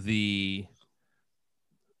both the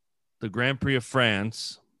Grand Prix of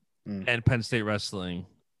France and Penn State wrestling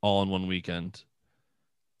all in one weekend.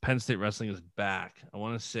 Penn State wrestling is back. I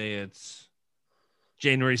want to say it's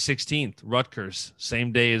January 16th, Rutgers,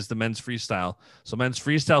 same day as the men's freestyle. So men's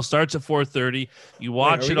freestyle starts at 4:30. You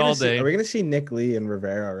watch it all day. Are we going to see Nick Lee and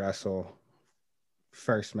Rivera wrestle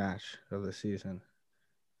first match of the season?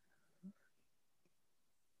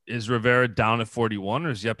 Is Rivera down at 41 or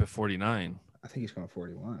is he up at 49? I think he's going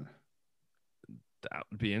 41. That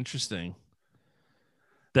would be interesting.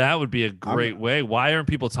 That would be a great way. Why aren't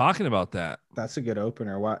people talking about that? That's a good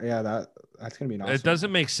opener. Why? Yeah, that's going to be an awesome. It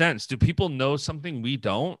doesn't make sense. Do people know something we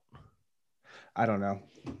don't? I don't know.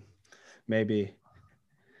 Maybe.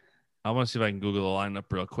 I want to see if I can Google the lineup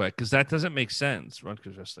real quick because that doesn't make sense.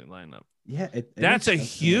 Rutgers wrestling lineup. Yeah, that's a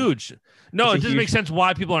huge. No, it doesn't make sense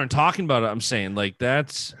why people aren't talking about it. I'm saying like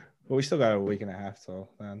that's. Well, we still got a week and a half till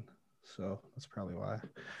then, so that's probably why.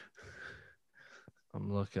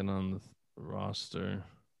 I'm looking on the roster.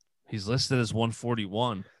 He's listed as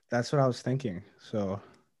 141. That's what I was thinking. So,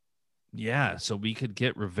 yeah. So we could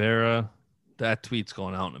get Rivera. That tweet's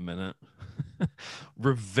going out in a minute.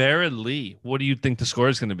 Rivera Lee. What do you think the score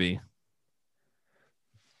is going to be?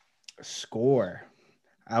 Score.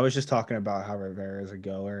 I was just talking about how Rivera is a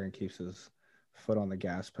goer and keeps his foot on the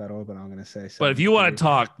gas pedal, but I'm gonna say. But if you want to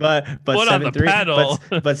talk, but foot on the 7-3, pedal,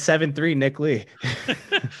 but 7-3, Nick Lee.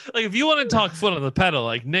 like if you want to talk foot on the pedal,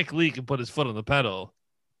 like Nick Lee can put his foot on the pedal.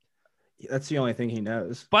 That's the only thing he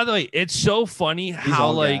knows. By the way, it's so funny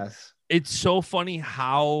how like gas. it's so funny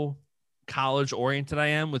how college oriented I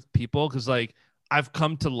am with people, because like I've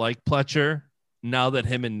come to like Pletcher now that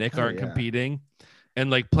him and Nick aren't competing. And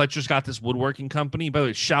like Pletcher's got this woodworking company. By the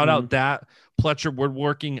way, shout out that Pletcher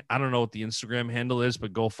Woodworking. I don't know what the Instagram handle is,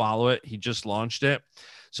 but go follow it. He just launched it.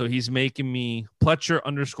 So he's making me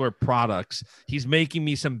Pletcher_products. He's making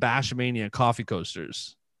me some Bashmania coffee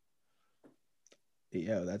coasters.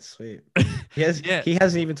 Yeah, that's sweet. He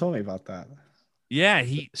hasn't even told me about that. Yeah,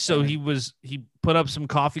 he put up some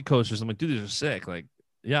coffee coasters. I'm like, dude, these are sick. Like,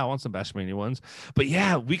 yeah, I want some Bashmania ones. But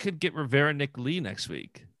yeah, we could get Rivera Nick Lee next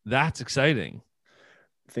week. That's exciting.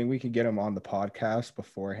 I think we could get him on the podcast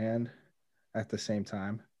beforehand at the same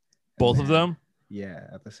time. Both of them? Yeah,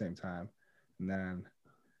 at the same time. And then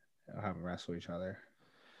I'll have them wrestle each other.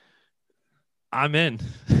 I'm in.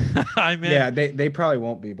 I'm in. Yeah, they probably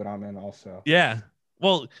won't be, but I'm in also. Yeah.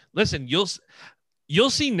 Well, listen, you'll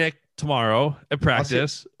see Nick tomorrow at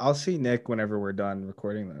practice. I'll see Nick whenever we're done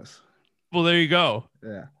recording this. Well, there you go.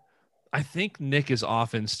 Yeah. I think Nick is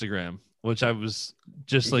off Instagram, which I was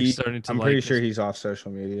just starting to. I'm pretty sure he's off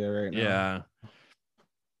social media right now. Yeah.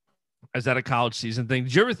 Is that a college season thing?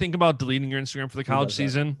 Did you ever think about deleting your Instagram for the college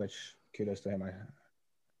season? Which kudos to him.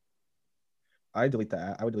 I delete the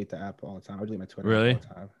app. I would delete the app all the time. I would delete my Twitter all the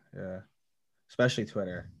time. Yeah. Especially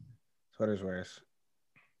Twitter. Twitter's worse.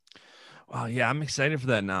 Wow. Yeah, I'm excited for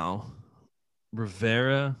that now.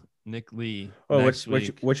 Rivera, Nick Lee. Oh, what's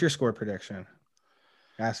your score prediction?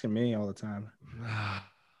 Asking me all the time.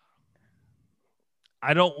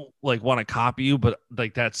 I don't want to copy you, but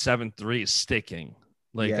like that 7-3 is sticking.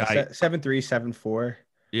 Like 7-3, 7-4.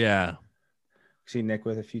 Yeah. See Nick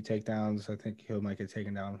with a few takedowns. I think he might get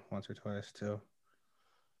taken down once or twice too.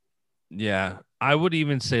 Yeah, I would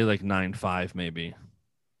even say like 9-5 maybe.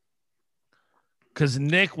 Because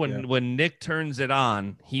Nick, when Nick turns it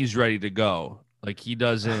on, he's ready to go. Like he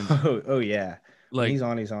doesn't. Oh yeah. Like he's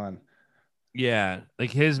on. Yeah,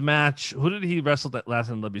 like his match. Who did he wrestle that last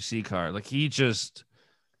in the WC card? Like he just.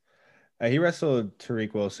 He wrestled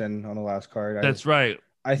Tariq Wilson on the last card. That's right.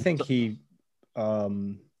 I think he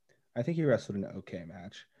wrestled an okay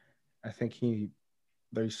match. I think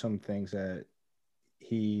there's some things that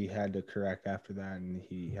he had to correct after that, and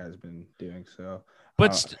he has been doing so.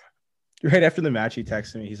 But right after the match, he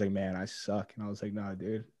texted me. He's like, "Man, I suck," and I was like, "Nah,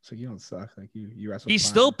 dude. It's like you don't suck. Like you wrestled." He fine.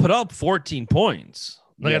 still put up 14 points.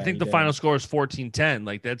 Like yeah, I think the final score is 14-10.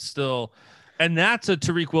 Like that's still, and that's a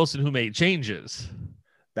Tariq Wilson who made changes.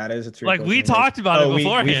 That is a Tariq like Wilson we talked about it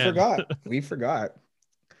beforehand. We forgot.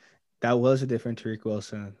 That was a different Tariq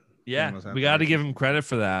Wilson. Yeah, we got to give him credit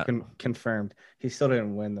for that. Confirmed. He still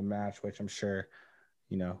didn't win the match, which I'm sure,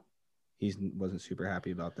 he wasn't super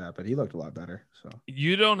happy about that, but he looked a lot better. So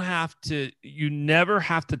you never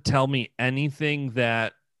have to tell me anything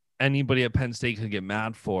that anybody at Penn State could get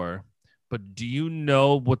mad for. But do you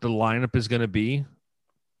know what the lineup is going to be?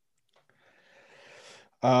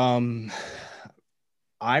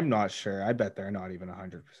 I'm not sure. I bet they're not even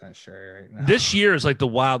 100% sure right now. This year is like the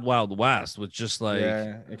wild, wild west with just like.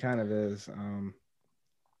 Yeah, it kind of is.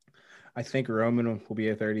 I think Roman will be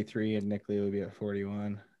at 33 and Nick Lee will be at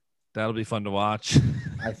 41. That'll be fun to watch.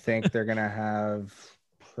 I think they're going to have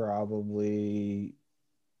probably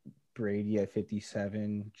Brady at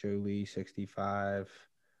 57, Joe Lee 65.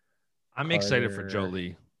 I'm Carter. Excited for Joe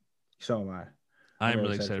Lee. So am I. I'm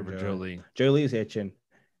really excited for Joe Lee. Joe Lee's itching.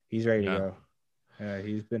 He's ready to go. Yeah,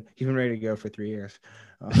 he's been ready to go for 3 years.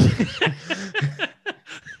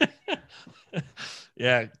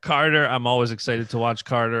 Yeah, Carter. I'm always excited to watch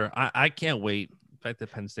Carter. I can't wait. In fact,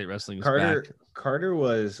 that Penn State wrestling is back. Carter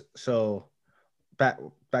was so back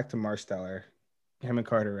to Marsteller. Him and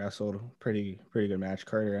Carter wrestled pretty good match.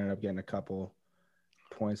 Carter ended up getting a couple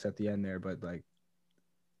points at the end there, but like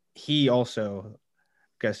he also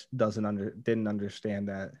didn't understand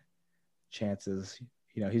that chances.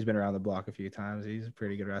 He's been around the block a few times. He's a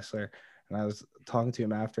pretty good wrestler. And I was talking to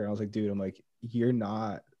him after, and I was like, dude, I'm like, you're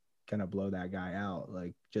not gonna blow that guy out.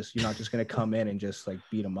 Like, you're not just gonna come in and just like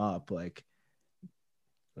beat him up. Like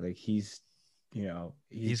he's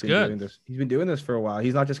he's been good. Doing this. He's been doing this for a while.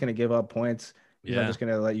 He's not just gonna give up points. He's not just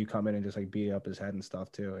gonna let you come in and just like beat up his head and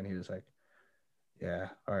stuff too. And he was like, yeah,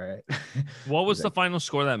 all right. What was the final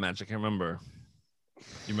score of that match? I can't remember.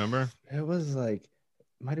 You remember? It was like,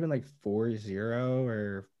 might have been like 4-0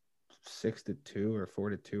 or 6-2 or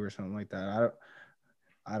 4-2 or something like that.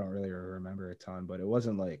 I don't really remember a ton, but it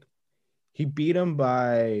wasn't like he beat him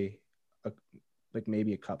by like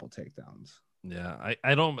maybe a couple takedowns. Yeah,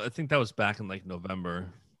 I think that was back in like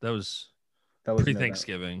November. That was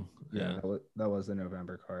pre-Thanksgiving. Yeah, that was the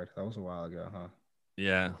November card. That was a while ago, huh?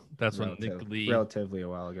 Yeah, that's when relatively a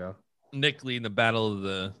while ago. Nick Lee in the Battle of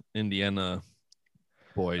the Indiana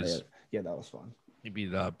boys. Oh, yeah, that was fun. He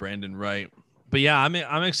beat Brandon Wright. But yeah,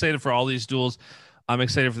 I'm excited for all these duels. I'm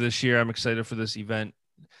excited for this year. I'm excited for this event.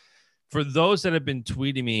 For those that have been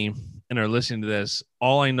tweeting me and are listening to this,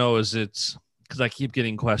 all I know is it's because I keep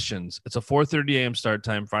getting questions. It's a 4:30 a.m. start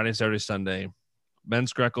time, Friday, Saturday, Sunday.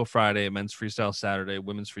 Men's Greco Friday, men's freestyle Saturday,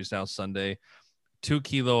 women's freestyle Sunday. 2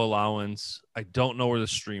 kilo allowance. I don't know where the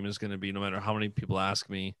stream is going to be, no matter how many people ask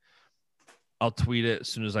me. I'll tweet it as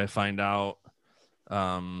soon as I find out.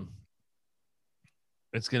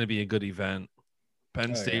 It's going to be a good event.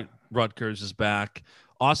 Penn State, Rutgers is back.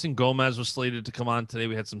 Austin Gomez was slated to come on today.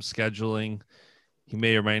 We had some scheduling. He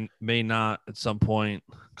may or may not at some point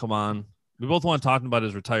come on. We both want to talk about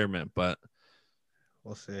his retirement, but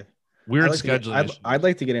we'll see. Weird scheduling. I'd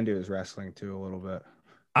like to get into his wrestling too a little bit.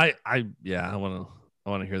 I want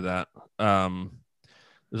to hear that.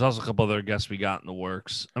 There's also a couple other guests we got in the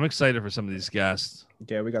works. I'm excited for some of these guests.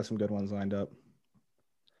 Yeah, we got some good ones lined up.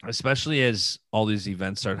 Especially as all these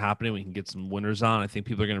events start happening, we can get some winners on. I think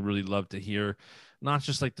people are going to really love to hear not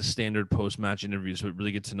just like the standard post-match interviews, but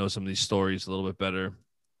really get to know some of these stories a little bit better.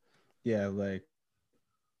 Yeah, like,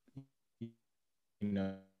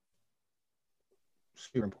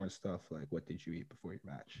 super important stuff. Like, what did you eat before your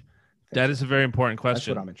match? That is a very important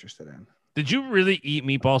question. That's what I'm interested in. Did you really eat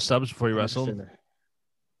meatball subs before you wrestled?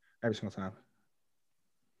 Every single time.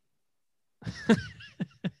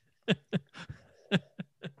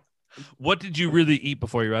 What did you really eat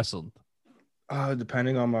before you wrestled?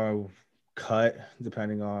 Depending on my cut,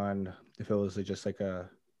 depending on if it was just like a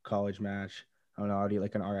college match. I don't know. I'd eat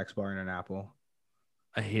like an RX bar and an apple.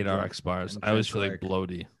 I hate RX bars. I always feel like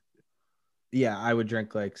bloaty. Yeah, I would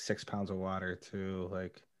drink like 6 pounds of water too.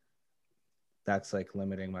 Like, that's like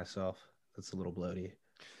limiting myself. That's a little bloaty.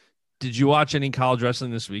 Did you watch any college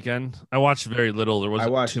wrestling this weekend? I watched very little. There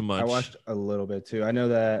wasn't too much. I watched a little bit too. I know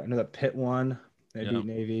that Pitt won. They beat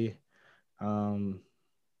Navy.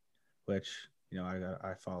 Which,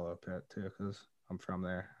 I follow Pitt too because I'm from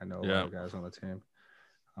there. I know a lot of guys on the team.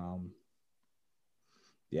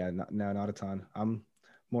 Not a ton. I'm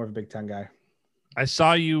more of a Big Ten guy. I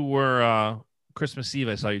saw you were Christmas Eve.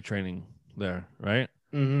 I saw you training there, right?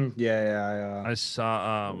 Mm-hmm. Yeah. I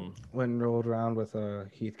saw. Went and rolled around with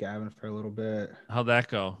Heath Gavin for a little bit. How'd that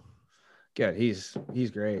go? Good. He's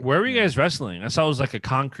great. Where were you guys wrestling? I saw it was like a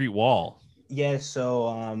concrete wall. Yeah.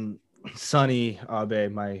 So Sonny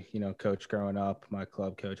Abe, my coach growing up, my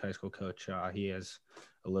club coach, high school coach, he has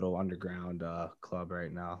a little underground club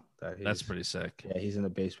right now. That's pretty sick. Yeah, he's in the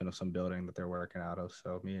basement of some building that they're working out of.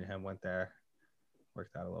 So me and him went there,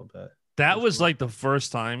 worked out a little bit. That was cool. Like the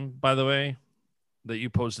first time, by the way, that you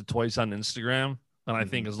posted twice on Instagram, and I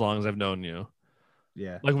think as long as I've known you.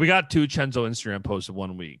 Yeah. Like we got 2 Chenzo Instagram posts in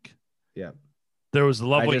 1 week. Yeah. There was the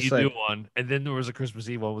Love What You Do one, and then there was a Christmas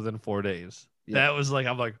Eve one within 4 days. Yeah. That was like,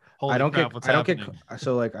 I'm like, holy crap, what's happening? I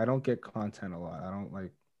don't get content a lot. I don't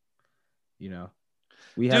like,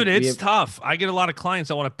 it's tough. I get a lot of clients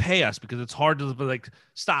that want to pay us because it's hard to be like,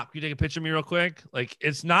 stop, can you take a picture of me real quick? Like,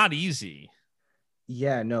 it's not easy.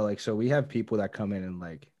 Yeah, no, like, so we have people that come in and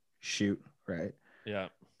like shoot, right? Yeah.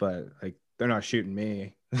 But like, they're not shooting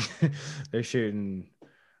me. They're shooting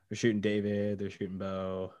David. They're shooting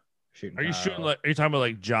Bo. Are you shooting like? Are you talking about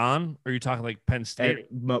like John? Or are you talking like Penn State?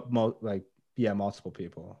 Multiple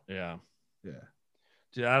people. Yeah. Yeah.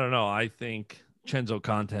 Dude, I don't know. I think Chenzo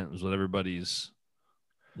content is what everybody's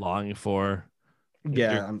longing for.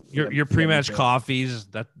 Yeah. Your pre-match coffees.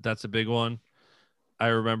 That's a big one. I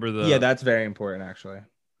remember that's very important actually.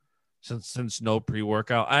 Since no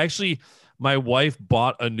pre-workout, my wife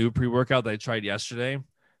bought a new pre-workout that I tried yesterday.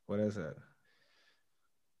 What is it?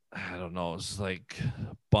 I don't know. It's like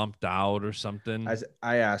bumped out or something.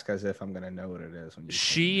 I ask as if I'm gonna know what it is.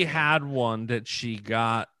 She had one that she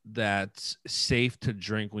got that's safe to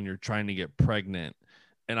drink when you're trying to get pregnant,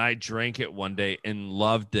 and I drank it one day and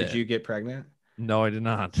loved it. Did you get pregnant? No, I did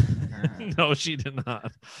not. No, she did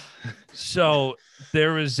not. So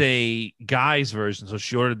there was a guy's version. So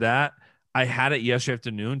she ordered that. I had it yesterday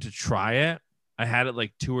afternoon to try it. I had it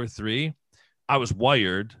like 2 or 3. I was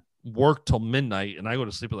wired, worked till midnight, and I go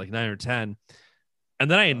to sleep at like 9 or 10. And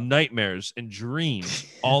then I had nightmares and dreams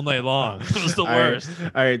all night long. It was the worst.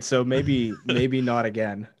 All right. So maybe not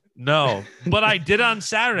again. No, but I did on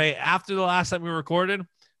Saturday after the last time we recorded.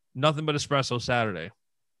 Nothing but espresso Saturday.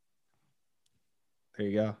 There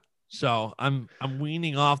you go. So I'm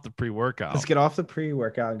weaning off the pre-workout. Let's get off the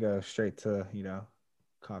pre-workout and go straight to,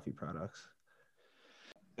 coffee products.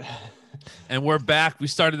 And we're back. We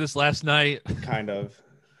started this last night. Kind of.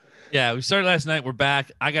 Yeah, we started last night. We're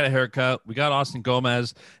back. I got a haircut. We got Austin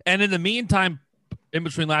Gomez. And in the meantime, in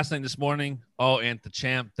between last night and this morning, Ant the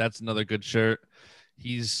Champ. That's another good shirt.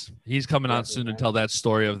 He's coming on soon to tell that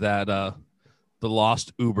story of that the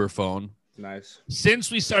lost Uber phone. Nice. Since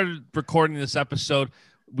we started recording this episode,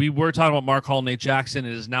 we were talking about Mark Hall, Nate Jackson.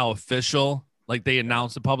 It is now official. Like, they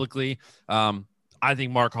announced it publicly. I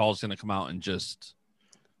think Mark Hall is going to come out and just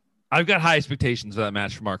 – I've got high expectations for that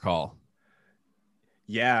match for Mark Hall.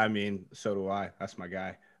 Yeah, I mean, so do I. That's my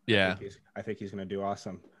guy. Yeah. I think he's going to do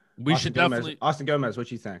awesome. Austin Gomez, what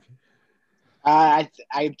you think? I'm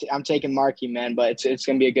taking Marky, man, but it's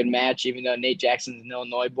going to be a good match, even though Nate Jackson's an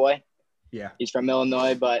Illinois boy. Yeah. He's from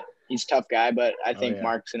Illinois, but he's a tough guy, but I think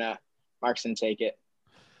Mark's going to take it.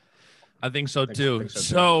 I think so too.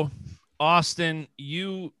 So, Austin,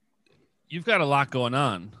 you've got a lot going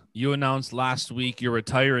on. You announced last week you're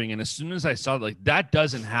retiring, and as soon as I saw that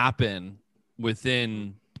doesn't happen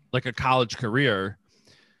within like a college career.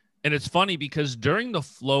 And it's funny because during the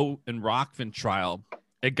Flo and Rockfin trial,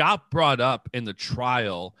 it got brought up in the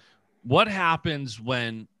trial. What happens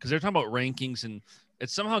when, because they're talking about rankings, and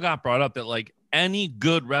it somehow got brought up that like any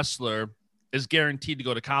good wrestler is guaranteed to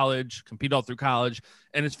go to college, compete all through college.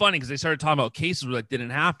 And it's funny because they started talking about cases where that didn't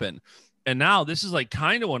happen. And now this is like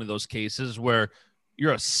kind of one of those cases where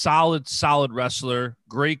you're a solid wrestler,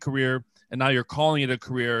 great career, and now you're calling it a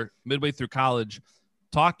career midway through college.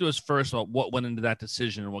 Talk to us first about what went into that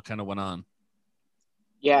decision and what kind of went on.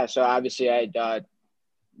 Yeah, so obviously I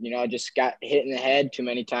just got hit in the head too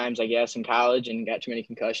many times, I guess, in college and got too many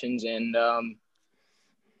concussions. And the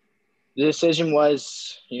decision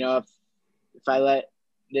was, if I let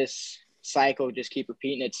this cycle just keep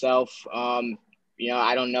repeating itself, I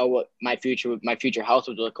don't know what my future health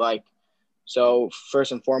would look like. So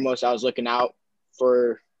first and foremost, I was looking out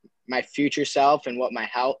for my future self and what my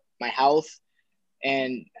health,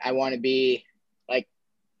 and I want to be like,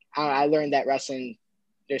 I learned that wrestling,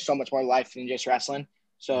 there's so much more life than just wrestling.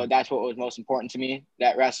 So that's what was most important to me,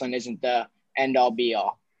 that wrestling isn't the end all be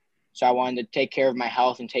all. So I wanted to take care of my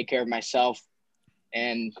health and take care of myself.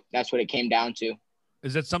 And that's what it came down to.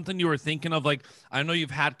 Is that something you were thinking of? Like, I know you've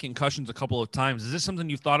had concussions a couple of times. Is this something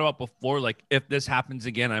you've thought about before? Like, if this happens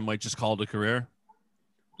again, I might just call it a career?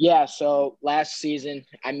 Yeah. So last season,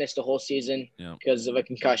 I missed a whole season because of a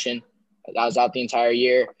concussion. I was out the entire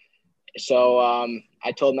year. So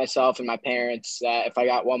I told myself and my parents that if I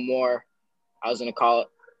got one more, I was going to call it,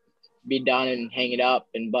 be done and hang it up.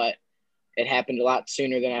 But it happened a lot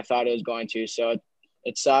sooner than I thought it was going to. So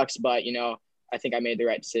it sucks, but, I think I made the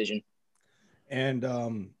right decision. And,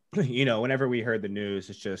 whenever we heard the news,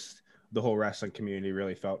 it's just the whole wrestling community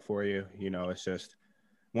really felt for you. It's just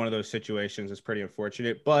one of those situations that's pretty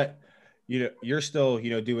unfortunate. But, you're still,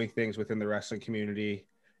 doing things within the wrestling community.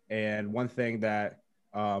 And one thing that,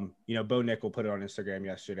 Bo Nickel put it on Instagram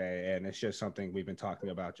yesterday, and it's just something we've been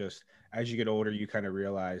talking about. Just as you get older, you kind of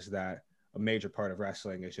realize that a major part of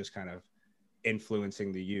wrestling is just kind of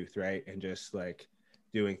influencing the youth, right? And just like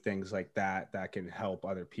doing things like that can help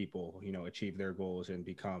other people, achieve their goals and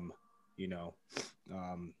become,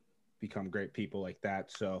 become great people like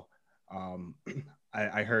that. So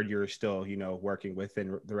I heard you're still, working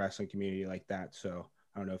within the wrestling community like that. So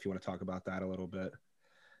I don't know if you want to talk about that a little bit.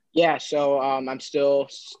 Yeah. So I'm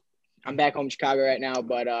back home in Chicago right now,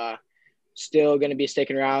 but still going to be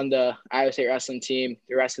sticking around the Iowa State wrestling team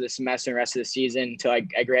the rest of the semester and rest of the season until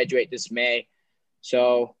I graduate this May.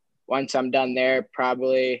 So once I'm done there,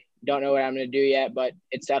 probably don't know what I'm going to do yet, but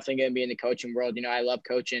it's definitely going to be in the coaching world. I love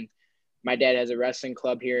coaching. My dad has a wrestling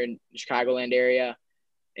club here in the Chicagoland area,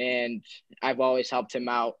 and I've always helped him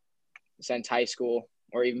out since high school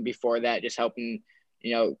or even before that, just helping,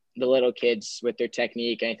 the little kids with their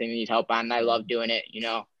technique, anything they need help on. And I love doing it.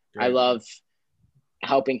 Great. I love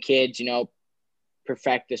helping kids,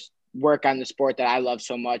 perfect this, work on the sport that I love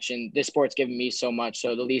so much. And this sport's given me so much.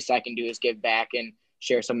 So the least I can do is give back and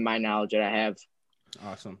share some of my knowledge that I have.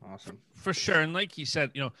 Awesome. For sure. And like he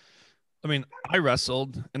said, I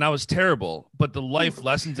wrestled and I was terrible, but the life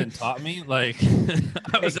lessons it taught me, like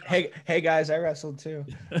hey guys, I wrestled too.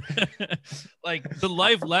 Like the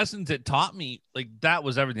life lessons it taught me, like that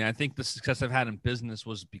was everything. I think the success I've had in business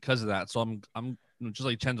was because of that. So I'm just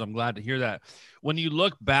like Chenzo, I'm glad to hear that. When you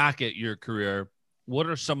look back at your career, what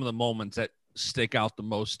are some of the moments that stick out the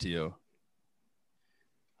most to you?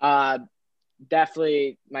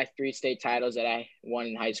 Definitely my 3 state titles that I won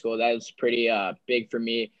in high school. That was pretty big for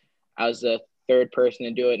me. I was the third person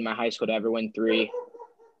to do it in my high school to ever win 3.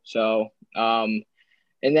 So, and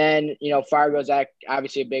then, Fargo's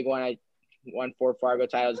obviously a big one. I won 4 Fargo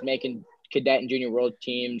titles, making cadet and junior world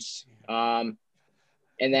teams. And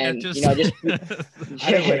then, just I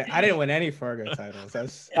didn't win any Fargo titles.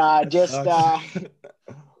 That's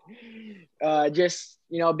just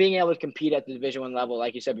being able to compete at the Division I level,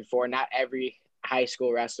 like you said before. Not every high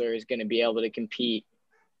school wrestler is going to be able to compete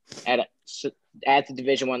at the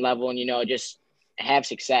Division I level, and just have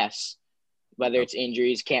success. Whether it's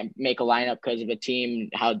injuries, can't make a lineup because of a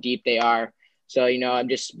team, how deep they are. So I'm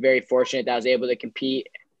just very fortunate that I was able to compete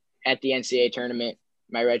at the NCAA tournament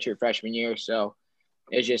my redshirt freshman year. So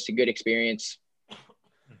it was just a good experience.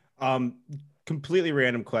 Completely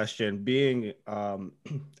random question. Being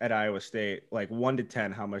at Iowa State, like 1 to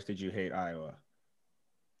 10, how much did you hate Iowa?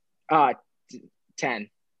 10.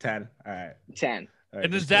 10. All right. 10. All right.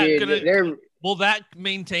 And is that will that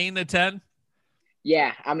maintain the 10?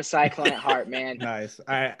 Yeah, I'm a Cyclone at heart, man. Nice.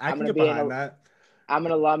 I can get behind that. I'm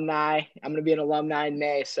an alumni. I'm going to be an alumni in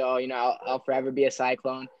May. So, I'll forever be a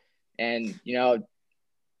Cyclone. And,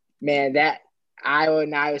 man, that Iowa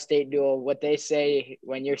and Iowa State duel, what they say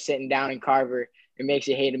when you're sitting down in Carver, it makes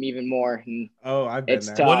you hate them even more. And I've been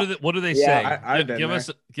there. Tough. What do they say? I've been there.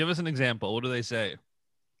 Give us an example. What do they say?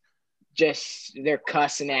 Just they're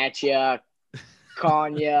cussing at you,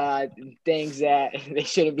 calling you things that they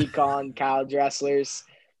shouldn't be calling college wrestlers,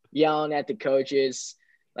 yelling at the coaches,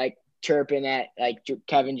 like chirping at like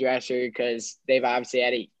Kevin Dresser because they've obviously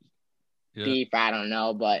had a beef. I don't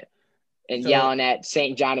know, and yelling at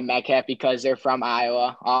St. John and Metcalf because they're from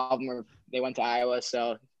Iowa. All of them they went to Iowa,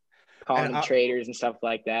 so calling them traitors and stuff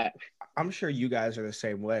like that. I'm sure you guys are the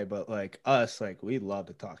same way, but like us, like we love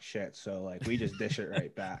to talk shit, so like we just dish it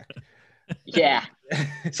right back. Yeah,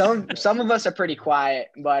 some of us are pretty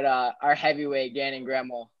quiet, but our heavyweight Gannon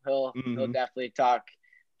Gremmel, he'll definitely talk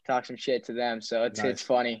some shit to them. So it's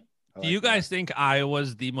funny. Do you guys think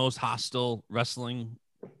Iowa's the most hostile wrestling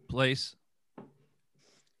place?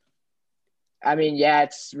 I mean, yeah,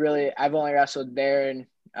 it's really. I've only wrestled there in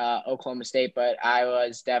Oklahoma State, but Iowa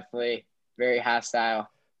is definitely very hostile.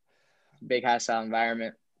 Big hostile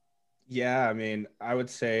environment. Yeah, I mean, I would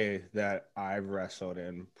say that I've wrestled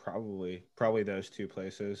in probably those two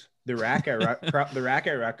places. The rack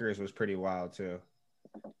at Rutgers was pretty wild too.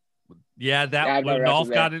 Yeah, when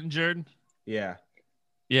Nolf got injured. Yeah,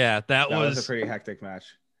 that was a pretty hectic match.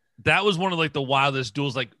 That was one of like the wildest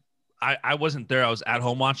duels. Like I wasn't there; I was at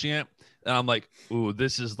home watching it, and I'm like, "Ooh,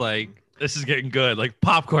 this is getting good, like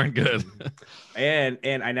popcorn good." and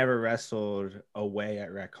I never wrestled away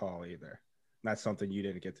at Rec Hall either. That's something you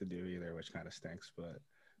didn't get to do either, which kind of stinks. But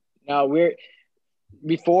no,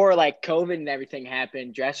 before like COVID and everything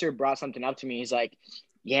happened, Dresser brought something up to me. He's like,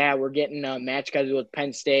 "Yeah, we're getting a match scheduled with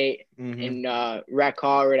Penn State in Rec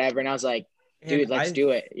Hall or whatever." And I was like, "Dude, let's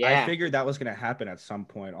do it." Yeah, I figured that was gonna happen at some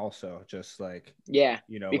point, also, just like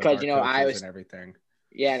because Iowa and everything.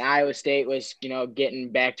 Yeah, and Iowa State was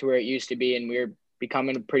getting back to where it used to be, and we were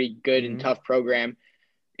becoming a pretty good and tough program.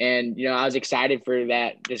 And, I was excited for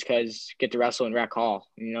that just because get to wrestle in Rec Hall.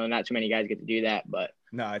 Not too many guys get to do that, but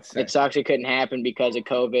no, it sucks it couldn't happen because of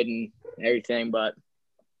COVID and everything, but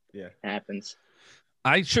yeah, it happens.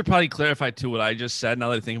 I should probably clarify too what I just said now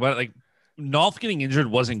that I think about it. Like, Nolf getting injured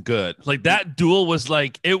wasn't good. Like, that duel was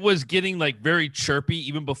like, it was getting like very chirpy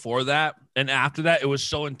even before that. And after that, it was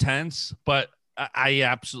so intense, but I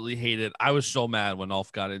absolutely hated it. I was so mad when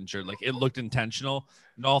Nolf got injured. Like, it looked intentional.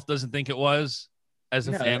 Nolf doesn't think it was. As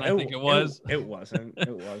a fan, I think it was. It wasn't. It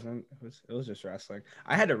was just wrestling.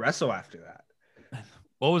 I had to wrestle after that.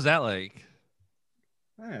 What was that like?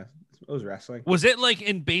 Yeah, it was wrestling. Was it like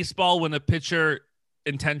in baseball when a pitcher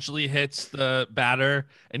intentionally hits the batter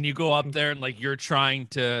and you go up there and like you're trying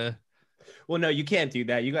to? Well, no, you can't do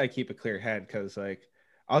that. You got to keep a clear head because like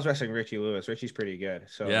I was wrestling Richie Lewis. Richie's pretty good.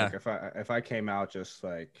 So yeah. Like, if I came out just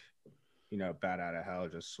like bat out of hell,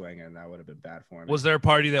 just swinging, that would have been bad for me. Was there a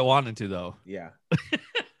party that wanted to though? Yeah.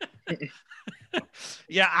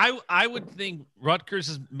 Yeah, I would think Rutgers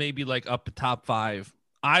is maybe like up top 5.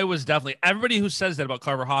 I was definitely everybody who says that about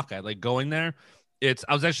Carver Hawkeye, like going there.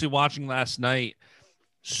 I was actually watching last night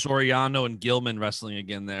Soriano and Gilman wrestling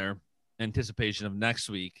again there, anticipation of next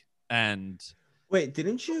week. And wait,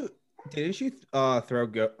 didn't you throw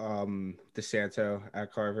DeSanto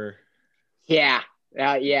at Carver? Yeah.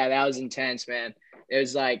 That was intense, man. It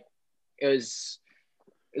was like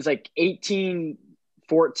 18-14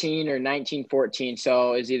 or 19-14.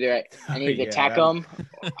 So it was either I need to tech him,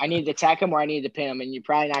 or I need to pin him. And you're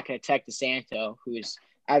probably not going to tech DeSanto, who's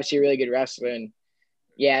obviously a really good wrestler. And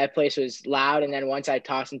yeah, that place was loud. And then once I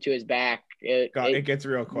tossed him to his back, it gets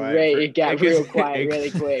real quiet. It got real quiet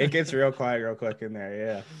really quick. It gets real quiet real quick in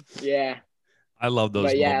there. Yeah. Yeah. I love those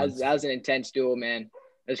But yeah, moments. that was an intense duel, man.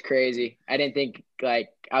 It was crazy. I didn't think like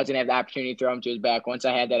I was gonna have the opportunity to throw him to his back. Once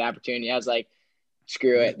I had that opportunity, I was like,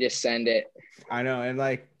 screw it, just send it. I know, and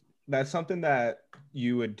like that's something that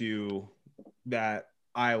you would do that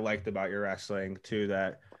I liked about your wrestling too.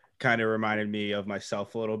 That kind of reminded me of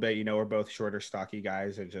myself a little bit. You know, we're both shorter, stocky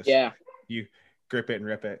guys, and just you grip it and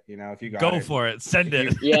rip it. You know, if you got Go it, for it, send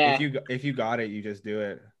it. If you got it, you just do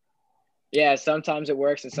it. Yeah, sometimes it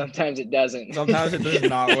works and sometimes it doesn't. Sometimes it does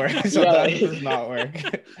not work. Sometimes it does not work.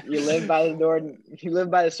 You live by the sword. You live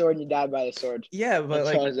by the sword, and you die by the sword. Yeah, but that's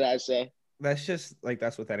like what I say. That's just like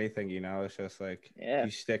that's with anything, you know. It's just like you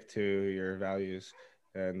stick to your values,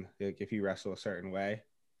 and like, if you wrestle a certain way,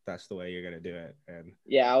 that's the way you're gonna do it. And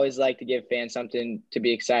yeah, I always like to give fans something to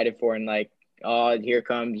be excited for, and like, oh, here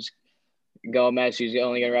comes Gomez, who's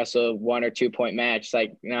only gonna wrestle a 1 or 2 point match.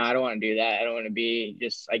 Like, no, I don't want to do that. I don't want to be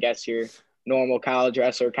just, I guess, your normal college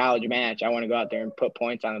wrestler, college match. I want to go out there and put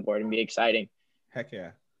points on the board and be exciting. Heck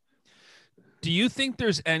yeah. Do you think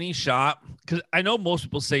there's any shot? Because I know most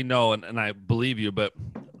people say no, and I believe you, but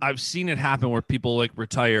I've seen it happen where people like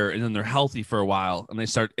retire and then they're healthy for a while and they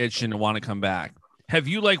start itching and want to come back. Have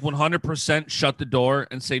you like 100% shut the door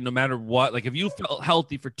and say no matter what, like if you felt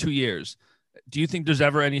healthy for 2 years, do you think there's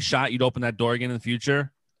ever any shot you'd open that door again in the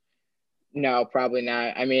future? No, probably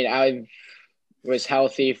not. I mean, I was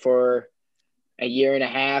healthy for a year and a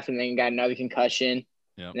half and then got another concussion.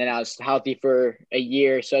 Yeah. And then I was healthy for a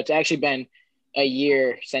year. So it's actually been a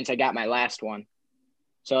year since I got my last one.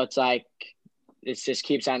 So it's like, it just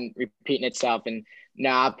keeps on repeating itself. And no,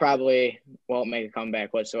 I probably won't make a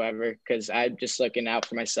comeback whatsoever because I'm just looking out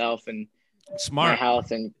for myself and my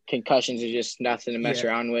health, and concussions are just nothing to mess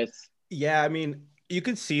around with. Yeah. I mean, you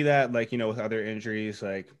could see that, like, you know, with other injuries,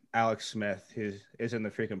 like Alex Smith is in the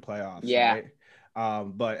freaking playoffs. Yeah. Right?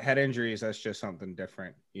 But head injuries, that's just something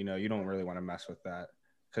different. You know, you don't really want to mess with that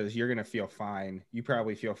because you're going to feel fine. You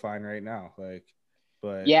probably feel fine right now. Like,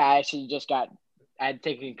 but yeah, I actually I had to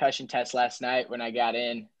take a concussion test last night when I got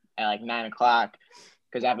in at like 9 o'clock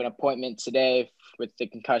because I have an appointment today with the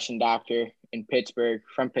concussion doctor in Pittsburgh,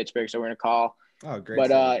 from Pittsburgh. So we're going to call. Oh, great.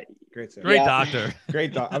 But, great doctor.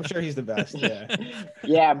 Great doctor. I'm sure he's the best. Yeah.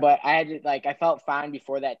 Yeah. But I had to, like, I felt fine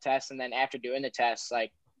before that test. And then after doing the test,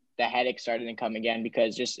 like the headache started to come again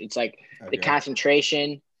because it's like the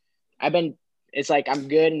concentration. It's like I'm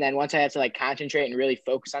good. And then once I have to like concentrate and really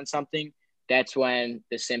focus on something, that's when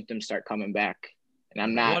the symptoms start coming back. And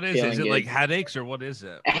I'm not. What is it? Is it like headaches or what is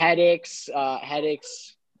it? Headaches.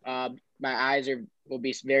 My eyes will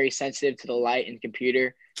be very sensitive to the light in the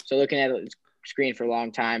computer. So looking at a screen for a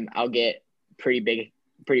long time, I'll get pretty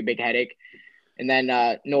big headache. And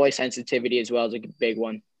then noise sensitivity as well is a big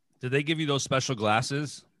one. Did they give you those special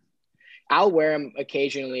glasses? I'll wear them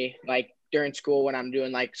occasionally, like during school when I'm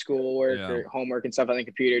doing like schoolwork or homework and stuff on the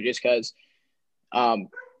computer, just because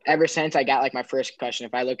ever since I got like my first concussion,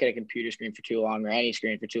 if I look at a computer screen for too long or any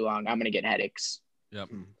screen for too long, I'm going to get headaches. Yep.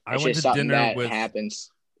 I went to dinner with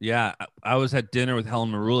happens. Yeah. I was at dinner with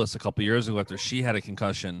Helen Maroulis a couple years ago after she had a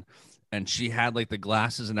concussion, and she had like the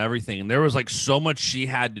glasses and everything. And there was like so much she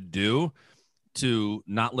had to do to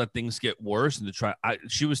not let things get worse and to try.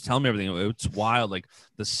 She was telling me everything. It's wild. Like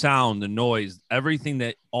the sound, the noise, everything,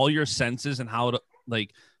 that all your senses and how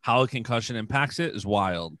a concussion impacts it is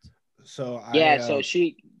wild. So so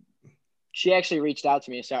she actually reached out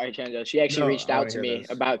to me. Sorry, Chenzo. She actually reached out to me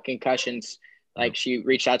about concussions. Like she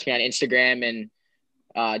reached out to me on Instagram,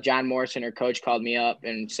 and John Morrison, her coach, called me up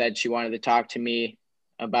and said she wanted to talk to me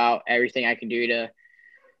about everything I can do to,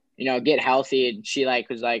 get healthy. And she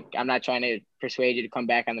was like, I'm not trying to persuade you to come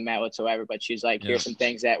back on the mat whatsoever, but she's like, here's some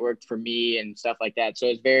things that worked for me and stuff like that. So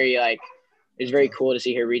it's very cool to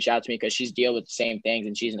see her reach out to me because she's dealing with the same things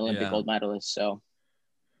and she's an Olympic gold medalist. So.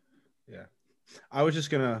 Yeah. I was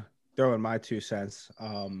just going to throw in my 2 cents.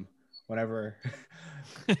 Whenever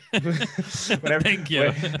Thank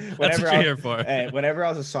you. That's what you're here for. Whenever I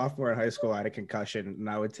was a sophomore in high school, I had a concussion, and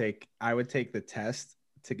I would take the test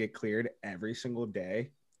to get cleared every single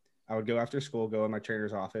day. I would go after school, go in my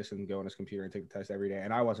trainer's office and go on his computer and take the test every day.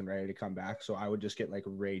 And I wasn't ready to come back. So I would just get like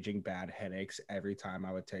raging bad headaches every time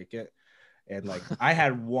I would take it. And like, I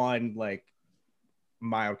had one like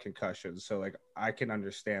mild concussion. So like, I can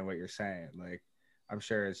understand what you're saying. Like, I'm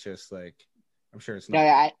sure it's just like, I'm sure it's not. No,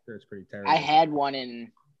 I'm sure it's pretty terrible. I had one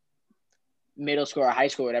in middle school or high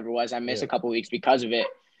school, whatever it was. I missed a couple of weeks because of it.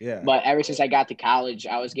 Yeah. But ever since I got to college,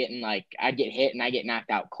 I was getting I'd get hit and I get knocked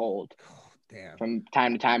out cold. Damn. From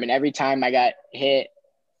time to time. And every time I got hit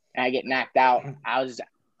and I get knocked out, I was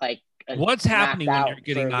like What's happening when you're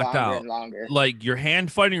getting knocked out? And longer. Like your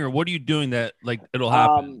hand fighting, or what are you doing that like it'll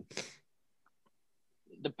happen?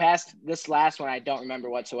 This last one, I don't remember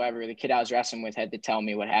whatsoever. The kid I was wrestling with had to tell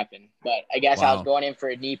me what happened, but I guess I was going in for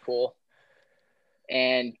a knee pull,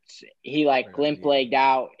 and he like limp legged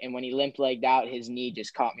out, and when he limp legged out, his knee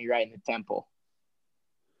just caught me right in the temple.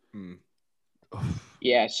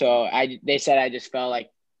 Yeah, so they said I just fell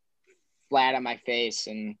like flat on my face,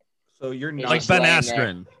 and so you're not like Ben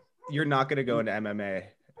Askren. You're not going to go into MMA,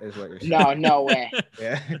 is what you're saying. No way.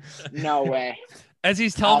 Yeah, no way. As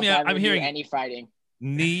he's telling me, I'm hearing any fighting.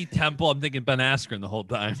 Knee, temple. I'm thinking Ben Askren the whole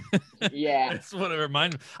time. Yeah, that's what it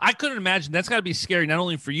reminded me. I couldn't imagine. That's got to be scary, not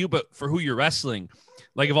only for you, but for who you're wrestling.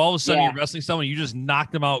 Like if all of a sudden you're wrestling someone, you just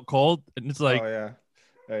knocked them out cold, and it's like, oh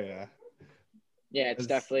yeah. Yeah, it's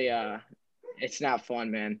definitely it's not fun,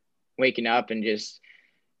 man. Waking up and just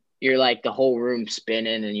you're like the whole room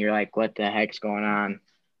spinning, and you're like, what the heck's going on?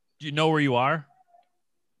 Do you know where you are?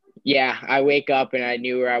 Yeah, I wake up and I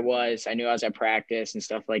knew where I was. I knew I was at practice and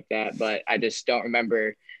stuff like that, but I just don't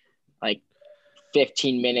remember like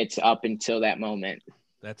 15 minutes up until that moment.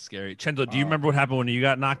 That's scary. Chendo, do you remember what happened when you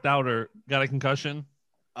got knocked out or got a concussion?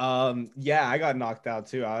 Yeah, I got knocked out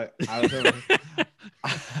too. I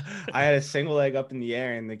had a single leg up in the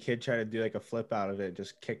air, and the kid tried to do like a flip out of it,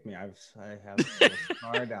 just kicked me. I have a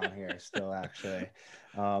scar down here still, actually.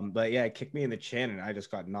 But yeah, it kicked me in the chin, and I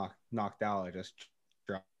just got knocked out. I just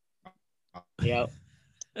dropped. Yep.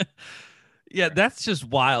 Yeah, that's just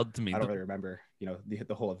wild to me. I don't really remember,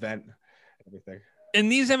 the whole event, everything. And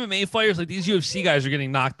these MMA fighters, like these UFC guys, are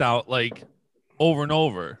getting knocked out like over and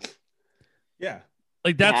over. Yeah.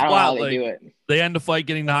 Like that's wild. They like do it. They end the fight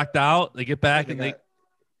getting knocked out. They get back and they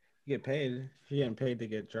get paid. You're getting paid to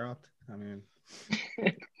get dropped. I mean,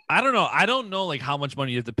 I don't know. I don't know like how much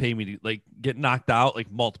money you have to pay me to like get knocked out like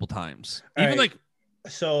multiple times. All Even right. like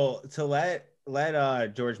so to let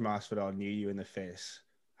George Masvidal knee you in the face,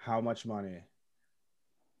 how much money?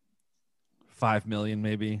 5 million,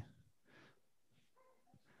 maybe.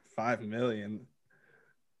 5 million.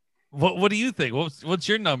 What do you think? What's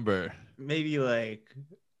your number? Maybe like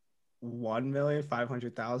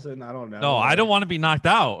 1,500,000. I don't know. No, I don't want to be knocked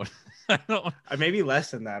out. I don't. Maybe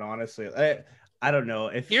less than that, honestly. I don't know.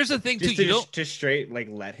 Here's the thing, just too. You don't just straight like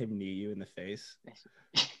let him knee you in the face.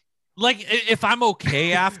 Like if I'm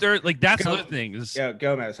okay after, like that's the other thing. Yeah,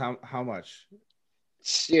 Gomez, how much?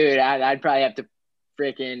 Dude, I'd probably have to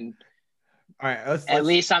freaking. All right, let's at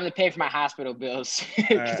least I'm to pay for my hospital bills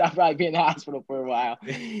because right. I'll probably be in the hospital for a while.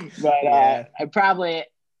 But yeah. I'd probably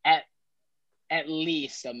at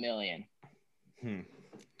least $1 million.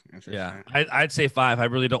 Yeah, I'd say 5. I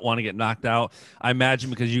really don't want to get knocked out. I imagine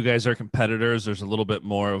because you guys are competitors, there's a little bit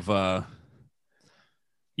more of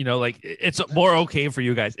like it's more okay for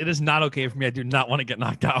you guys. It is not okay for me. I do not want to get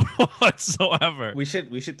knocked out whatsoever. We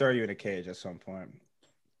should throw you in a cage at some point.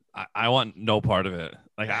 I want no part of it.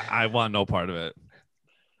 Like I want no part of it.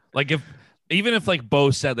 Like even if like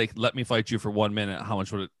Bo said like let me fight you for 1 minute, how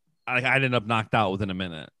much would it? I'd end up knocked out within a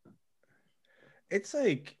minute. It's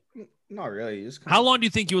like not really. How long do you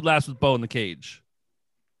think you would last with Bo in the cage?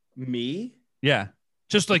 Me? Yeah,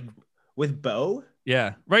 just like with Bo.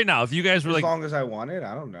 Yeah, right now, if you guys were as like long as I wanted,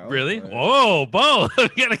 I don't know. Really? But... Whoa, Bo! We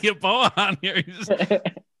gotta get Bo on here. I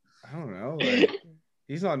don't know. Like,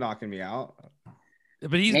 he's not knocking me out.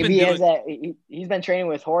 But he's been training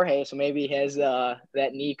with Jorge, so maybe he has that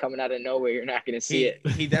knee coming out of nowhere. You're not going to see it.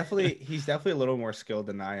 He's definitely a little more skilled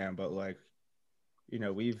than I am. But like,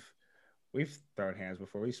 we've thrown hands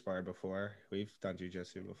before, we've sparred before, we've done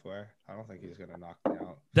jiu-jitsu before. I don't think he's gonna knock me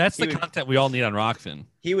out. That's the content we all need on Rockfin.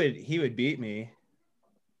 He would beat me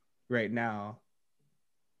right now,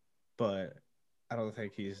 but I don't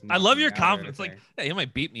think he's. I love your confidence. Like, yeah, he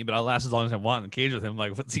might beat me, but I'll last as long as I want in the cage with him.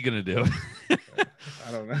 Like, what's he gonna do?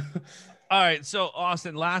 I don't know. All right, so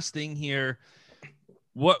Austin, last thing here.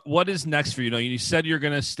 What is next for you? You said you're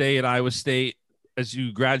gonna stay at Iowa State as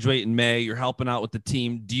you graduate in May. You're helping out with the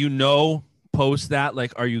team. Do you know post that?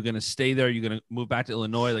 Like, are you gonna stay there? Are you gonna move back to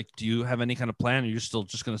Illinois? Like, do you have any kind of plan, or you're still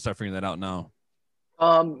just gonna start figuring that out now?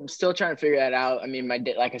 Still trying to figure that out. I mean,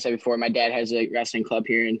 like I said before, my dad has a wrestling club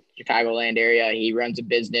here in Chicagoland area. He runs a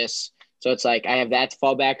business. So it's like I have that to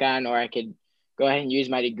fall back on, or I could go ahead and use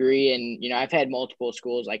my degree. And, I've had multiple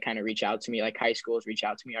schools like kind of reach out to me, like high schools reach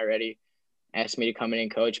out to me already, asked me to come in and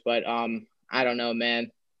coach. But I don't know,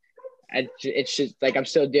 man. It's just like I'm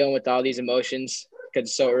still dealing with all these emotions because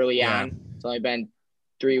it's so early on. It's only been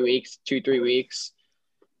 3 weeks.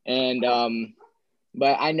 And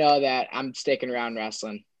but I know that I'm sticking around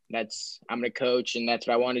wrestling. I'm going to coach, and that's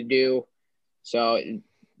what I want to do. So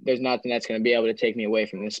there's nothing that's going to be able to take me away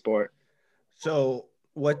from this sport. So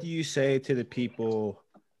What do you say to the people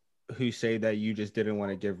who say that you just didn't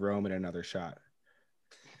want to give Roman another shot?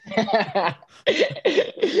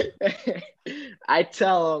 I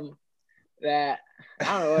tell them that I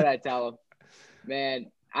don't know what I tell them.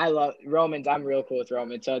 Man, I love Romans. I'm real cool with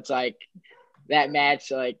Roman. So it's like that match,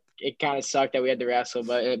 like it kind of sucked that we had to wrestle,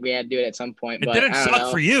 but we had to do it at some point. It didn't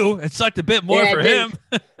suck for you. It sucked a bit more for him.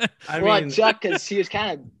 It sucked because he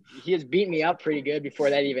was beating me up pretty good before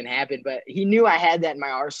that even happened, but he knew I had that in my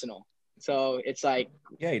arsenal. So it's like,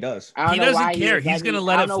 yeah, he does. He doesn't care. He's going to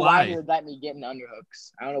let it fly. I don't know why he would let me get in the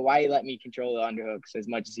underhooks. I don't know why he let me control the underhooks as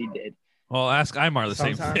much as he did. Well, ask Aymar the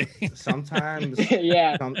same thing. Sometimes,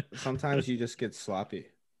 yeah. Sometimes you just get sloppy.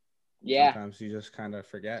 Yeah. Sometimes you just kind of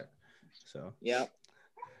forget. So. Yeah.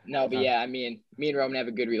 No, but yeah, I mean, me and Roman have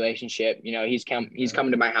a good relationship. You know, he's come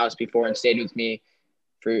to my house before and stayed with me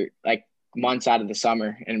for like months out of the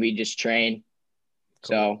summer, and we just train. Cool.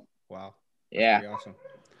 So. Wow. Yeah. Pretty awesome.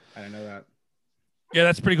 I didn't know that. Yeah,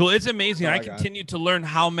 that's pretty cool. It's amazing. I continue to learn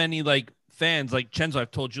how many like fans, like Chenzo,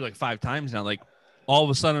 I've told you like 5 times now, like all of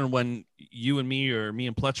a sudden when you and me or me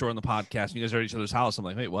and Pletcher are on the podcast and you guys are at each other's house, I'm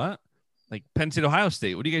like, wait, what? Like Penn State, Ohio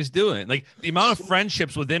State, what are you guys doing? Like the amount of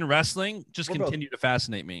friendships within wrestling just continue to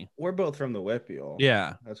fascinate me. We're both from the Whitfield.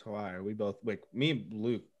 Yeah. That's why we both, like me and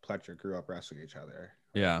Luke Pletcher grew up wrestling each other.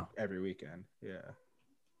 Yeah. Every weekend. Yeah.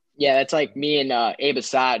 Yeah, that's like me and Abe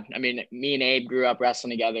Assad. I mean, me and Abe grew up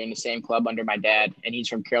wrestling together in the same club under my dad, and he's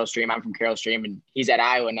from Carroll Stream. I'm from Carroll Stream, and he's at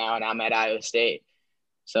Iowa now, and I'm at Iowa State.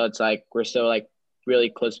 So it's like we're still like really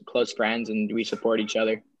close friends, and we support each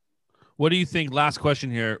other. What do you think? Last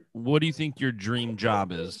question here. What do you think your dream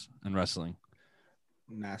job is in wrestling?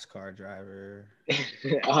 NASCAR driver.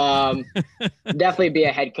 Definitely be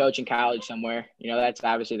a head coach in college somewhere. You know, that's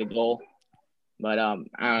obviously the goal. But I don't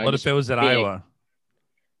know. What if it was at Iowa?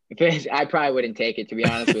 I probably wouldn't take it, to be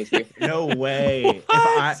honest with you. No way.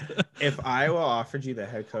 If Iowa offered you the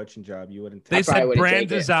head coaching job, you wouldn't take it. They said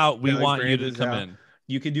brand is out. We want you to come in.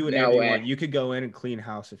 You could do whatever you want. You could go in and clean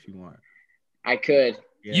house if you want. I could.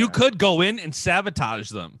 Yeah. You could go in and sabotage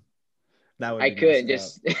them. That would. I could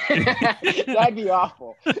just. That'd be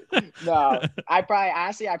awful. No, I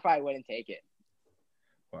probably wouldn't take it.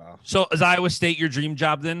 Wow. So is Iowa State your dream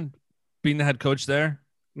job then? Being the head coach there?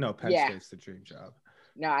 No, Penn State's the dream job.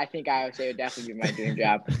 No, I think Iowa State would definitely be my dream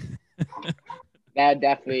job. That would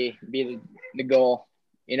definitely be the goal.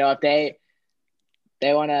 You know, if they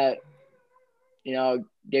want to, you know,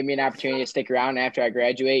 give me an opportunity to stick around after I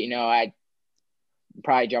graduate, you know, I'd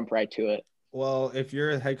probably jump right to it. Well, if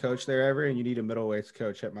you're a head coach there ever and you need a middleweights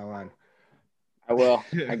coach, hit my line. I will.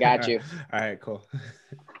 I got you. All right, cool.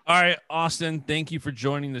 All right, Austin, thank you for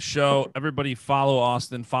joining the show. Everybody follow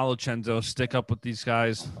Austin, follow Chenzo, stick up with these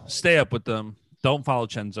guys, stay up with them. Don't follow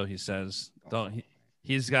Chenzo, he says.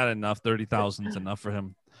 He's got enough. 30,000 is enough for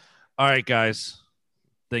him. All right, guys.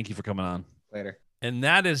 Thank you for coming on. Later. And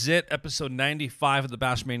that is it. Episode 95 of the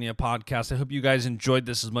Bashmania podcast. I hope you guys enjoyed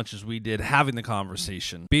this as much as we did having the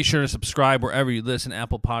conversation. Be sure to subscribe wherever you listen.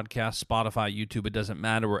 Apple Podcasts, Spotify, YouTube. It doesn't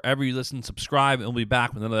matter. Wherever you listen, subscribe. And we'll be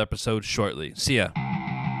back with another episode shortly. See ya.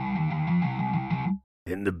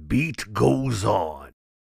 And the beat goes on.